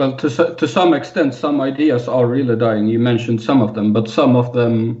 Well, to some extent, some ideas are really dying. You mentioned some of them, but some of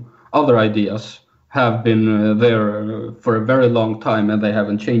them, other ideas, have been there for a very long time, and they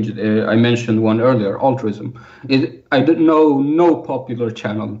haven't changed. I mentioned one earlier, altruism. I don't know no popular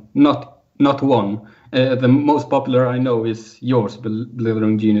channel, not one. The most popular I know is yours,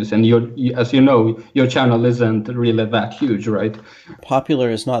 Blithering Genius, and as you know, your channel isn't really that huge, right? Popular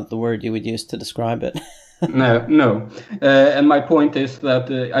is not the word you would use to describe it. No. And my point is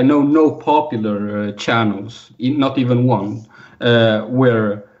that I know no popular channels, not even one,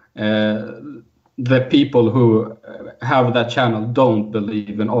 where the people who have that channel don't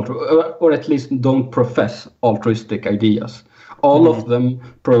believe in or at least don't profess altruistic ideas. All of them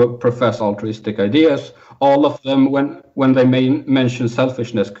profess altruistic ideas. All of them, when they mention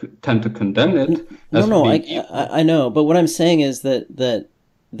selfishness, tend to condemn it. I know, but what I'm saying is that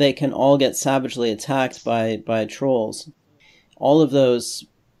they can all get savagely attacked by trolls. All of those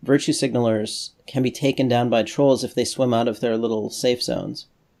virtue signalers can be taken down by trolls if they swim out of their little safe zones.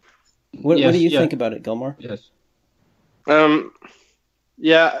 What do you think about it, Gilmour? Yes.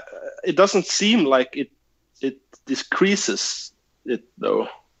 Yeah, it doesn't seem like it decreases it though.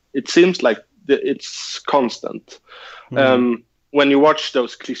 It seems like it's constant. When you watch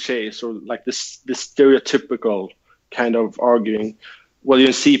those cliches or like this stereotypical kind of arguing, well,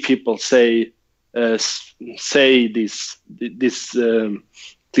 you see people say these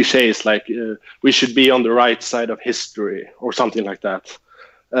cliches like we should be on the right side of history or something like that.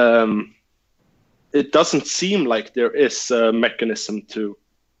 It doesn't seem like there is a mechanism to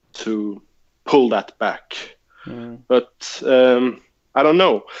pull that back. But I don't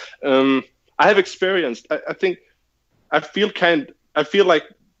know. I have experienced. I feel like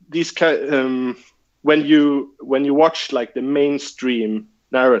these when you watch like the mainstream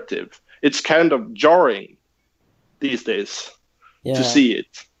narrative, it's kind of jarring these days to see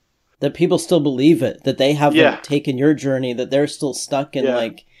it. That people still believe it, that they haven't taken your journey, that they're still stuck in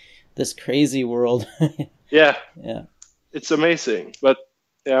like this crazy world. Yeah. It's amazing, but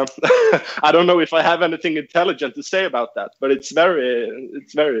yeah, I don't know if I have anything intelligent to say about that, but it's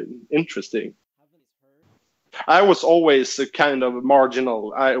very interesting. I was always a kind of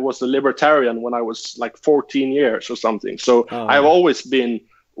marginal. I was a libertarian when I was like 14 years or something. So I've always been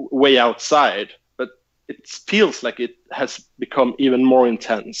way outside, but it feels like it has become even more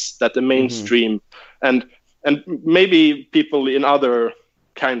intense, that the mainstream and maybe people in other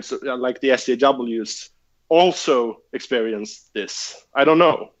kinds of, like the SJWs also experience this. I don't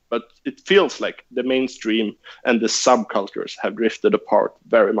know, but it feels like the mainstream and the subcultures have drifted apart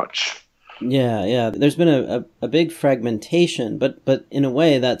very much. Yeah. There's been a big fragmentation, but in a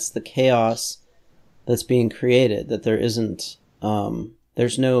way that's the chaos that's being created, that there isn't,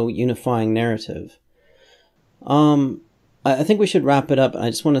 there's no unifying narrative. I think we should wrap it up. I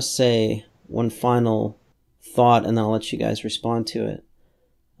just want to say one final thought and then I'll let you guys respond to it.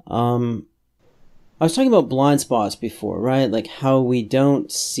 I was talking about blind spots before, right? Like how we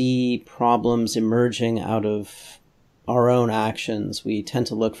don't see problems emerging out of our own actions. We tend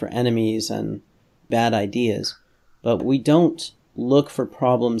to look for enemies and bad ideas, but we don't look for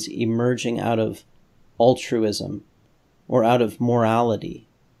problems emerging out of altruism or out of morality,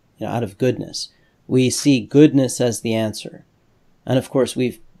 out of goodness. We see goodness as the answer. And of course,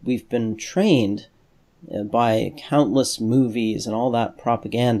 we've been trained by countless movies and all that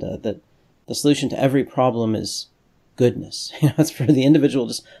propaganda that the solution to every problem is goodness. It's for the individual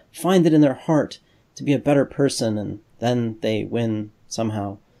to just find it in their heart to be a better person, and then they win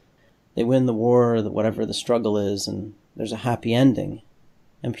somehow. They win the war, or whatever the struggle is, and there's a happy ending.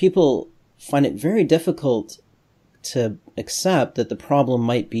 And people find it very difficult to accept that the problem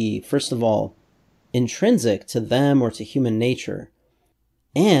might be, first of all, intrinsic to them or to human nature,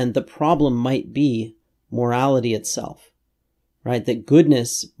 and the problem might be morality itself, right? That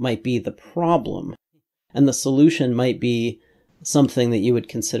goodness might be the problem and the solution might be something that you would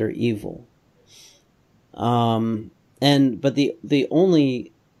consider evil. But the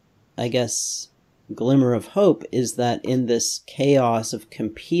only, I guess, glimmer of hope is that in this chaos of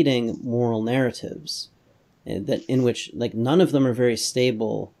competing moral narratives, that in which like none of them are very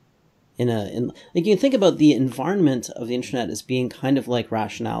stable, like you can think about the environment of the internet as being kind of like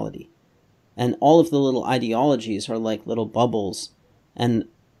rationality, and all of the little ideologies are like little bubbles, and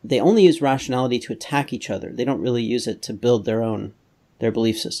they only use rationality to attack each other. They don't really use it to build their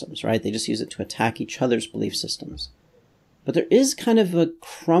belief systems, right? They just use it to attack each other's belief systems. But there is kind of a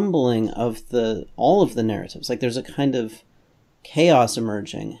crumbling of all of the narratives. Like there's a kind of chaos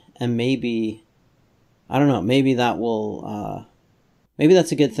emerging, and maybe, I don't know, maybe that will, maybe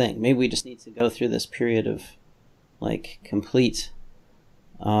that's a good thing. Maybe we just need to go through this period of like complete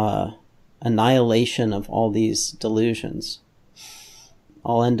annihilation of all these delusions.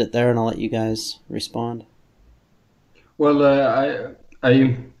 I'll end it there and I'll let you guys respond. Well,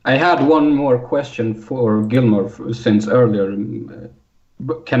 I had one more question for Gilmour since earlier.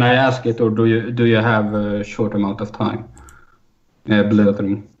 Can I ask it, or do you have a short amount of time?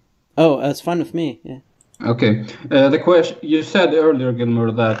 Blöthering. Oh, that's fine with me. Yeah. Okay. The question you said earlier,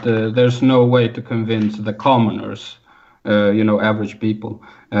 Gilmour, that there's no way to convince the commoners, average people,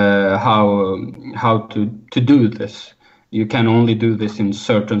 how to do this. You can only do this in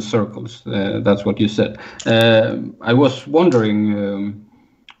certain circles. That's what you said. I was wondering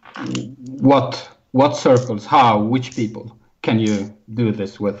what circles, which people can you do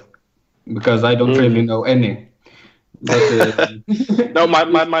this with? Because I don't really know any. But, no,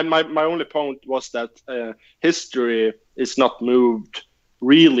 my only point was that history is not moved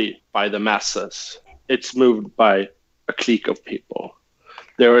really by the masses. It's moved by a clique of people.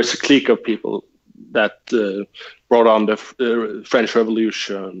 There is a clique of people that brought on the French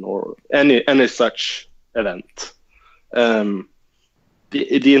Revolution or any such event. The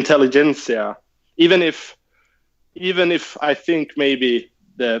intelligentsia, even if I think maybe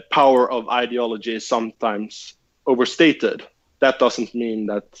the power of ideology is sometimes overstated, that doesn't mean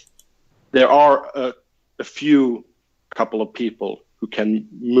that there are a couple of people who can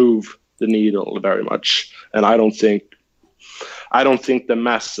move the needle very much, and I don't think the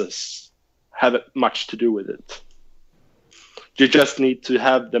masses have much to do with it. You just need to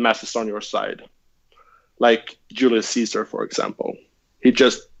have the masses on your side, like Julius Caesar, for example. He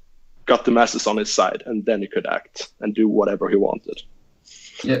just got the masses on his side, and then he could act and do whatever he wanted.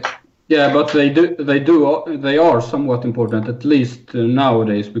 Yeah, but they are somewhat important, at least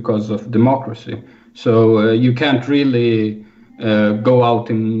nowadays, because of democracy. So you can't really go out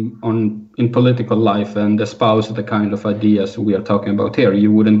in political life and espouse the kind of ideas we are talking about here.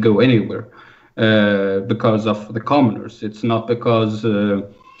 You wouldn't go anywhere because of the commoners. It's not because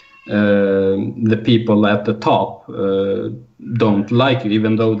the people at the top don't like you,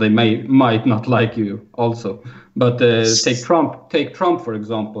 even though they might not like you also. But take Trump for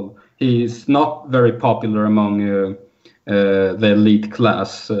example. He's not very popular among the elite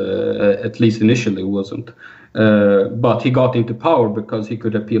class, at least initially wasn't. But he got into power because he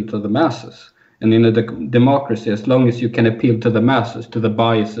could appeal to the masses. And in a democracy, as long as you can appeal to the masses, to the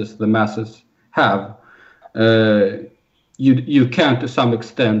biases the masses have, you can to some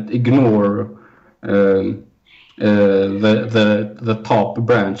extent ignore the top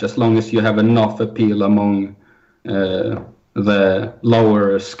branch, as long as you have enough appeal among the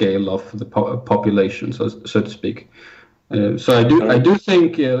lower scale of the population, so to speak. So I do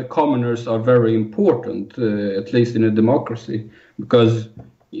think commoners are very important, at least in a democracy, because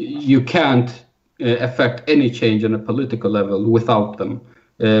you can't affect any change on a political level without them,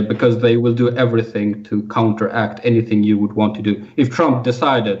 because they will do everything to counteract anything you would want to do. If Trump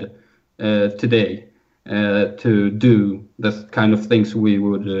decided today to do the kind of things we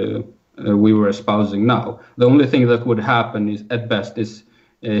were espousing now, the only thing that would happen is, at best,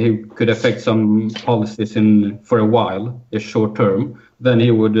 he could affect some policies for a while, a short term. Then he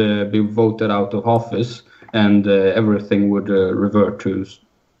would be voted out of office, and everything would revert to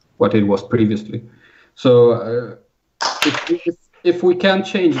what it was previously. So if we can't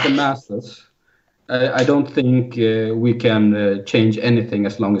change the masses, I don't think we can change anything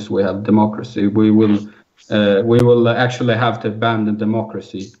as long as we have democracy. We will actually have to abandon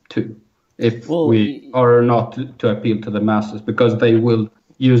democracy too, if we are not to appeal to the masses, because they will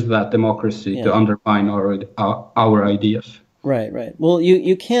use that democracy to undermine our ideas. Right. Well,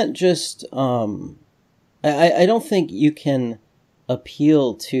 you can't just I don't think you can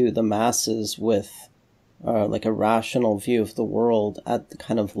appeal to the masses with like a rational view of the world at the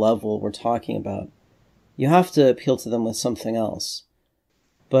kind of level we're talking about. you have to appeal to them with something else.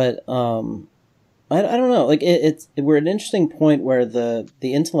 But I don't know. Like we're at an interesting point where the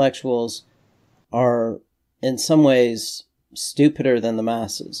intellectuals are in some ways stupider than the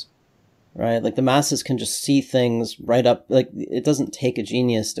masses, right? Like the masses can just see things right up. Like it doesn't take a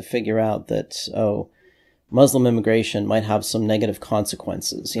genius to figure out that, oh, Muslim immigration might have some negative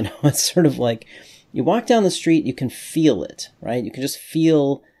consequences. You know, it's sort of like you walk down the street, you can feel it, right? You can just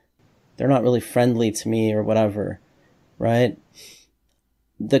feel they're not really friendly to me or whatever, right?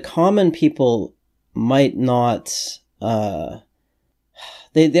 The common people might not,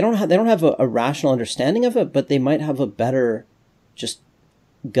 they don't have a rational understanding of it, but they might have a better just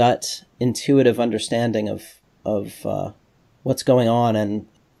gut intuitive understanding of what's going on and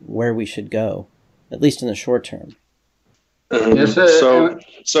where we should go, at least in the short term. Yes,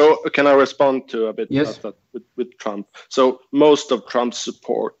 so can I respond to a bit of that with Trump? So most of Trump's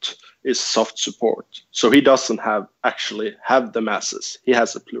support is soft support. So he doesn't actually have the masses. He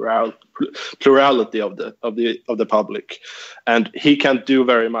has a plurality of the public, and he can't do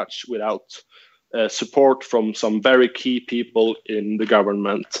very much without support from some very key people in the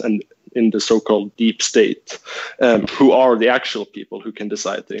government and in the so-called deep state, who are the actual people who can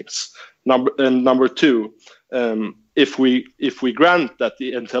decide things. Number two. If we grant that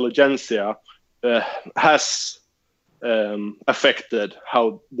the intelligentsia has affected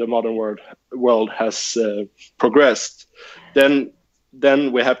how the modern world has progressed, then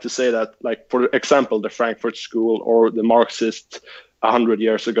we have to say that, like, for example, the Frankfurt School or the Marxists 100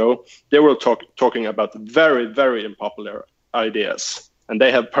 years ago, they were talking about very, very unpopular ideas, and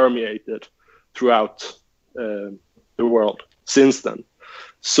they have permeated throughout the world since then.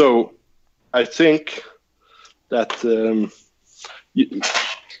 So I think that you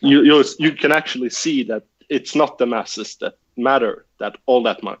can actually see that it's not the masses that matter that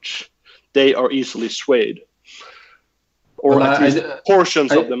much. They are easily swayed, or at least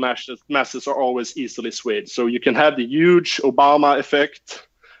portions of the masses are always easily swayed. So you can have the huge Obama effect,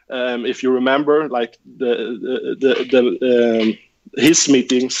 if you remember, like his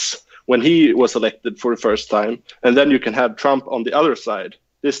meetings when he was elected for the first time, and then you can have Trump on the other side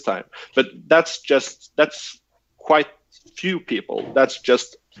this time. But that's quite few people. That's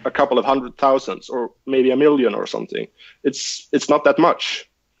just a couple of 100,000 or maybe 1 million or something. It's not that much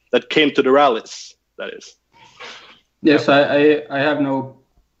that came to the rallies, that is. Yes, I have no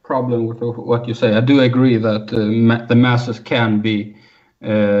problem with what you say. I do agree that the masses can be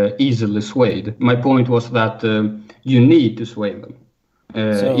easily swayed. My point was that you need to sway them,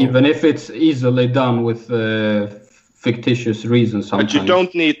 even if it's easily done with fictitious reasons sometimes. But you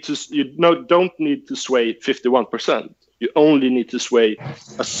don't need to sway 51%. You only need to sway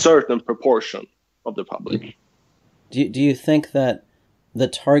a certain proportion of the public. Do you think that the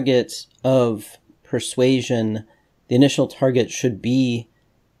target of persuasion, the initial target, should be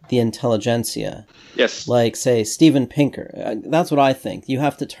the intelligentsia? Yes. Like, say, Steven Pinker. That's what I think. You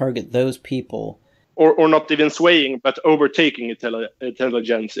have to target those people. Or not even swaying, but overtaking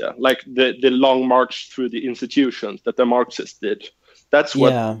intelligentsia, like the long march through the institutions that the Marxists did. That's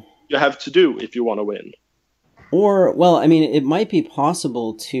what you have to do if you want to win. Or, well, I mean, it might be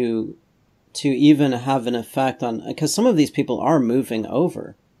possible to even have an effect on, because some of these people are moving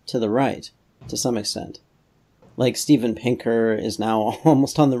over to the right to some extent. Like Steven Pinker is now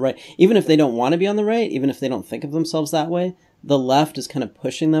almost on the right. Even if they don't want to be on the right, even if they don't think of themselves that way, the left is kind of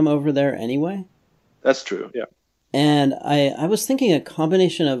pushing them over there anyway. That's true, yeah. And I was thinking a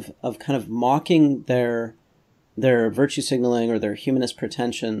combination of kind of mocking their virtue signaling or their humanist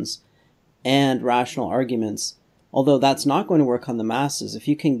pretensions and rational arguments, although that's not going to work on the masses. If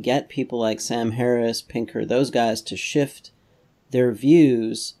you can get people like Sam Harris, Pinker, those guys to shift their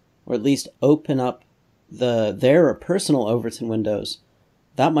views, or at least open up their personal Overton windows,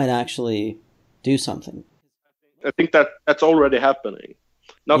 that might actually do something. I think that's already happening.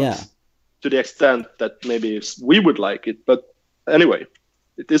 Not to the extent that maybe we would like it, but anyway,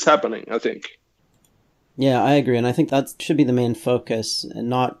 it is happening, I think. Yeah, I agree, and I think that should be the main focus, and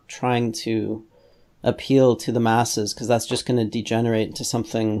not trying to appeal to the masses, because that's just going to degenerate into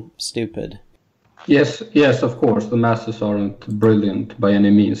something stupid. Yes, of course, the masses aren't brilliant by any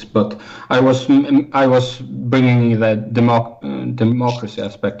means, but I was bringing the democracy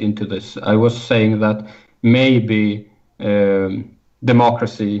aspect into this. I was saying that maybe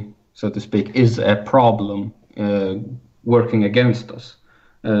democracy, so to speak, is a problem working against us,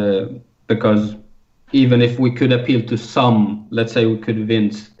 because even if we could appeal to some, let's say we could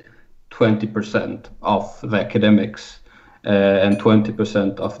convince 20% of the academics and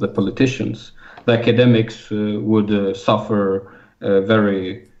 20% of the politicians, the academics would suffer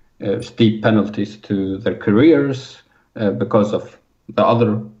very steep penalties to their careers because of the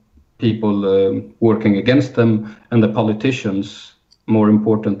other people working against them, and the politicians, more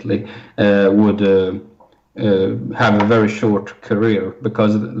importantly, would have a very short career,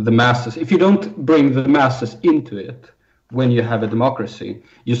 because the masses, if you don't bring the masses into it when you have a democracy,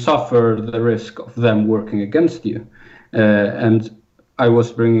 you suffer the risk of them working against you. And I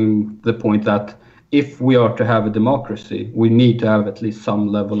was bringing the point that if we are to have a democracy, we need to have at least some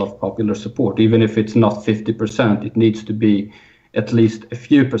level of popular support. Even if it's not 50%, it needs to be at least a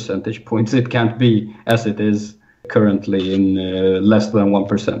few percentage points. It can't be as it is currently in less than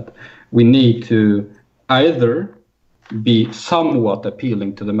 1%. We need to either be somewhat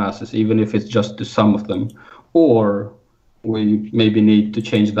appealing to the masses, even if it's just to some of them, or we maybe need to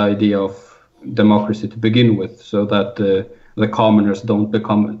change the idea of democracy to begin with, so that the commoners don't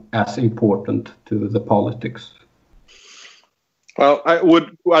become as important to the politics. Well, I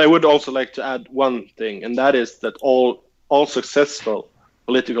would also like to add one thing, and that is that all successful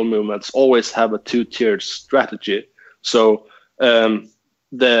political movements always have a two-tiered strategy. So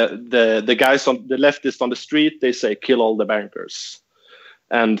the guys on the leftists on the street, they say kill all the bankers,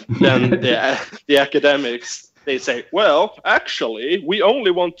 and then the academics, they say, well, actually, we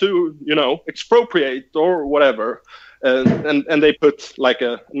only want to, expropriate or whatever, and they put like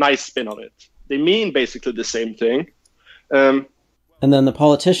a nice spin on it. They mean basically the same thing. And then the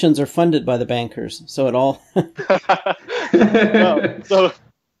politicians are funded by the bankers, so it all. Well,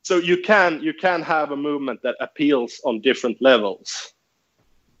 so you can have a movement that appeals on different levels.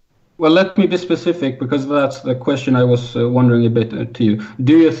 Well, let me be specific, because that's the question I was wondering a bit to you.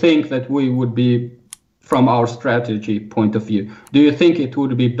 Do you think that we would be, from our strategy point of view, do you think it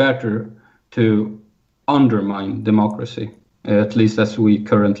would be better to undermine democracy, at least as we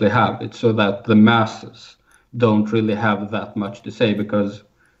currently have it, so that the masses don't really have that much to say? Because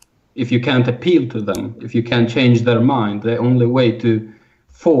if you can't appeal to them, if you can't change their mind, the only way to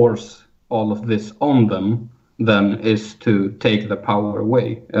force all of this on them then is to take the power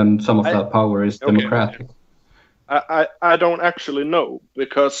away, and some of that power is democratic. I don't actually know,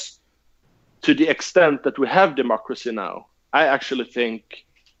 because to the extent that we have democracy now, I actually think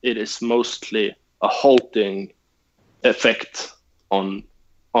it is mostly a halting effect on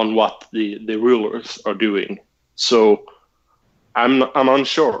what the rulers are doing. So I'm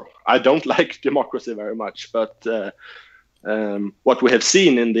unsure. I don't like democracy very much, but what we have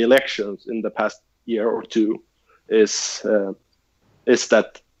seen in the elections in the past year or two is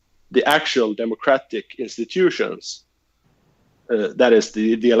that the actual democratic institutions, that is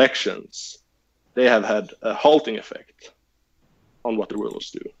the elections, they have had a halting effect on what the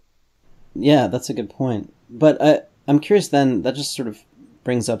rulers do. Yeah, that's a good point. But I'm curious then, that just sort of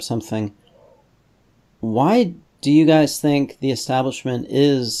brings up something. Why do you guys think the establishment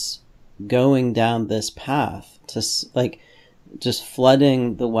is going down this path to, like, just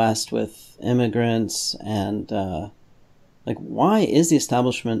flooding the West with immigrants and, why is the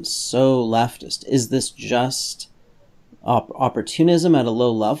establishment so leftist? Is this just opportunism at a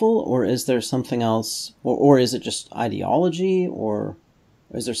low level, or is there something else, or is it just ideology, or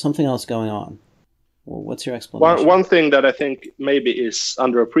is there something else going on? Well, what's your explanation? One thing that I think maybe is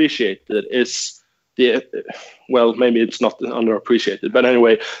underappreciated is maybe it's not underappreciated, but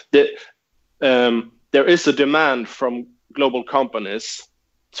anyway, there is a demand from global companies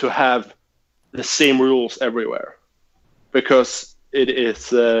to have the same rules everywhere, because it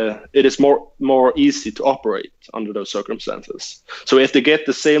is more easy to operate under those circumstances. So if they get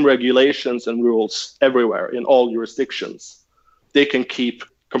the same regulations and rules everywhere in all jurisdictions, they can keep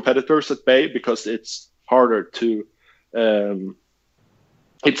competitors at bay, because it's harder to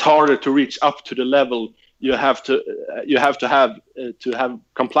reach up to the level you have to have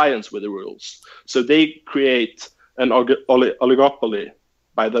compliance with the rules. So they create an oligopoly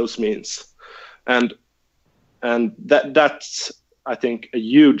by those means, and that's, I think, a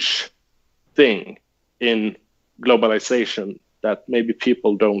huge thing in globalization that maybe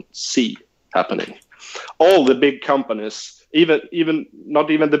people don't see happening. All the big companies, even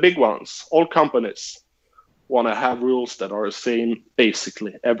not even the big ones, all companies want to have rules that are the same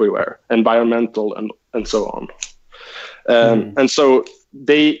basically everywhere, environmental and so on. And so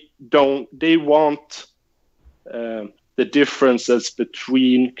they want the differences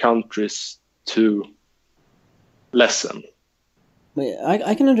between countries to lessen.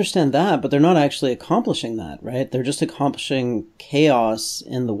 I can understand that, but they're not actually accomplishing that, right? They're just accomplishing chaos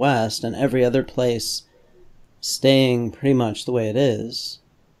in the West and every other place staying pretty much the way it is.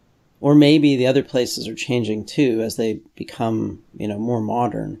 Or maybe the other places are changing too as they become, more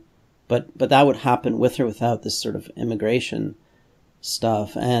modern. But that would happen with or without this sort of immigration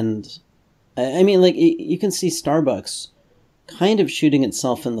stuff. And I mean, like, you can see Starbucks kind of shooting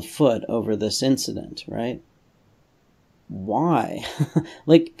itself in the foot over this incident, right? Why?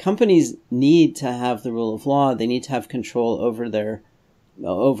 Like, companies need to have the rule of law. They need to have control over their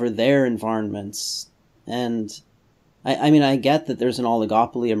environments. And I mean, I get that there's an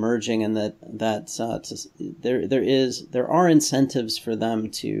oligopoly emerging, and there are incentives for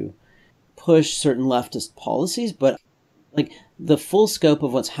them to push certain leftist policies, but like, the full scope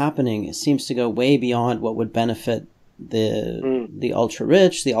of what's happening seems to go way beyond what would benefit the ultra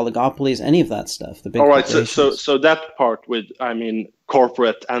rich, the oligopolies, any of that stuff. The big all right, so that part with, I mean,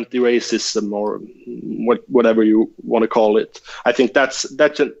 corporate anti-racism, or whatever you want to call it, I think that's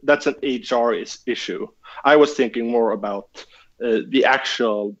an HR issue. I was thinking more about the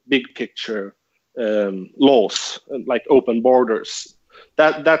actual big picture laws, like open borders.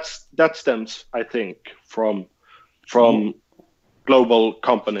 That stems, I think, from global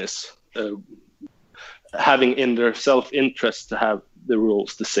companies having in their self-interest to have the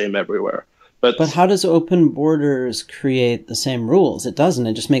rules the same everywhere. But how does open borders create the same rules? It doesn't.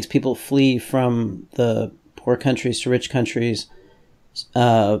 It just makes people flee from the poor countries to rich countries,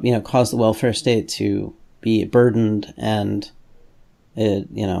 cause the welfare state to be burdened, and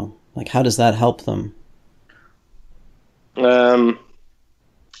like, how does that help them? Well,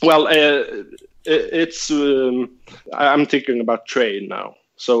 it's I'm thinking about trade now.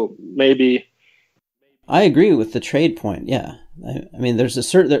 So maybe I agree with the trade point. Yeah, I mean, there's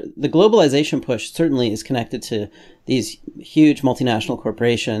the globalization push certainly is connected to these huge multinational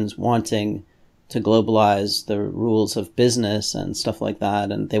corporations wanting to globalize the rules of business and stuff like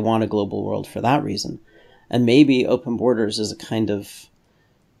that, and they want a global world for that reason. And maybe open borders is a kind of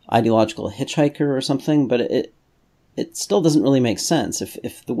ideological hitchhiker or something, but it still doesn't really make sense.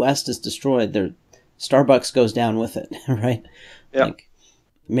 If the West is destroyed, Starbucks goes down with it, right? Yeah. Like,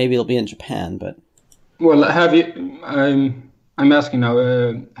 maybe it'll be in Japan, but... Well, have you? I'm asking now.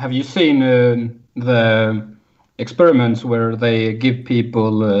 Have you seen the experiments where they give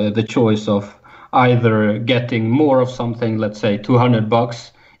people the choice of either getting more of something, let's say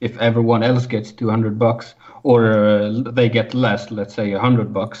 $200, if everyone else gets $200, or they get less, let's say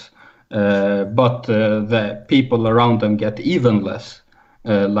 $100, but the people around them get even less,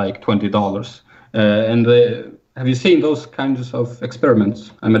 like $20. And have you seen those kinds of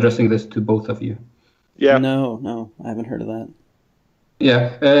experiments? I'm addressing this to both of you. Yeah. No, I haven't heard of that.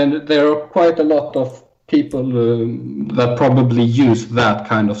 Yeah, and there are quite a lot of people that probably use that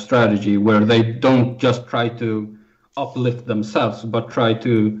kind of strategy, where they don't just try to uplift themselves, but try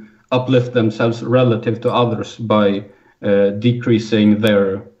to uplift themselves relative to others by decreasing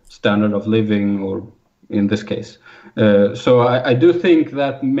their standard of living, or in this case. So I do think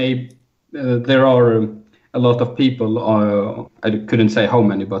that there are a lot of people, I couldn't say how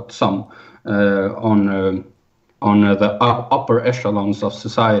many, but some, on the upper echelons of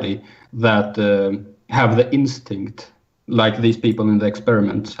society that have the instinct, like these people in the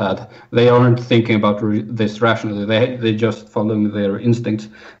experiments had. They aren't thinking about this rationally. They just following their instincts.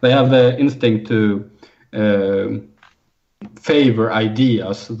 They have the instinct to favor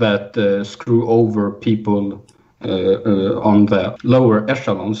ideas that screw over people on the lower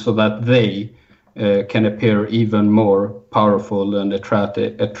echelons, so that they can appear even more powerful and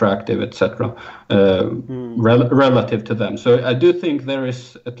attractive, etc., relative to them. So I do think there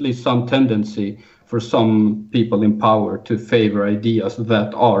is at least some tendency for some people in power to favor ideas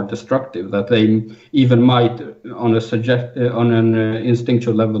that are destructive, that they even might, on an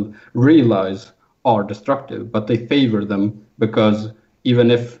instinctual level, realize are destructive, but they favor them because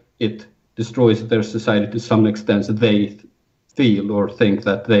even if it destroys their society to some extent, they feel or think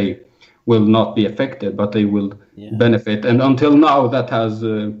that they will not be affected, but they will benefit. And until now, that has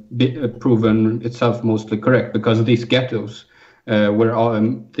proven itself mostly correct, because these ghettos, where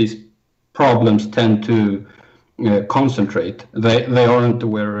these problems tend to concentrate, they aren't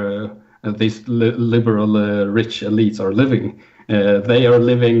where these liberal rich elites are living. They are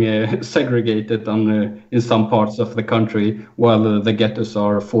living segregated in some parts of the country, while the ghettos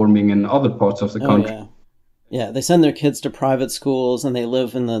are forming in other parts of the country. Yeah, they send their kids to private schools, and they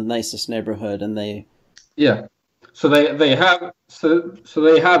live in the nicest neighborhood, and they... Yeah, so they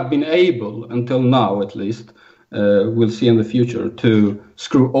have been able, until now at least, we'll see in the future, to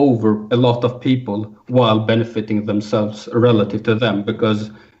screw over a lot of people while benefiting themselves relative to them. Because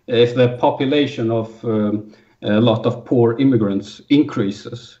if the population of a lot of poor immigrants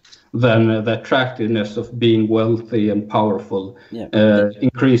increases, then the attractiveness of being wealthy and powerful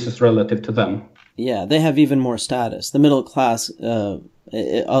increases relative to them. Yeah, they have even more status. The middle class, a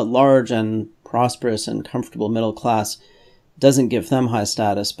large and prosperous and comfortable middle class, doesn't give them high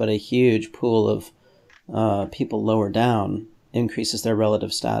status, but a huge pool of people lower down increases their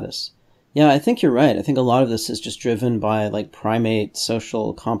relative status. Yeah, I think you're right. I think a lot of this is just driven by like primate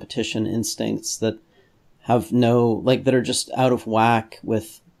social competition instincts that have that are just out of whack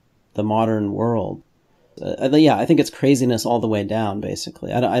with the modern world. Yeah, I think it's craziness all the way down,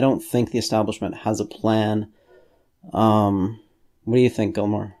 basically. I don't think the establishment has a plan. What do you think,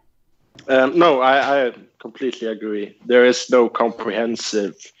 Gilmour? No, I completely agree. There is no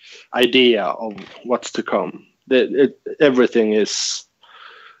comprehensive idea of what's to come. Everything is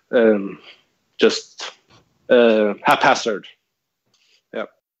just haphazard. Yeah.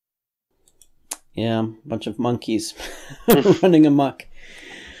 Yeah, a bunch of monkeys running amok.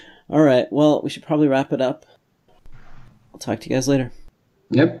 All right, well, we should probably wrap it up. I'll talk to you guys later.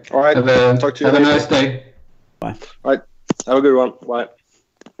 Yep. All right. Have a nice day. Bye. All right. Have a good one. Bye.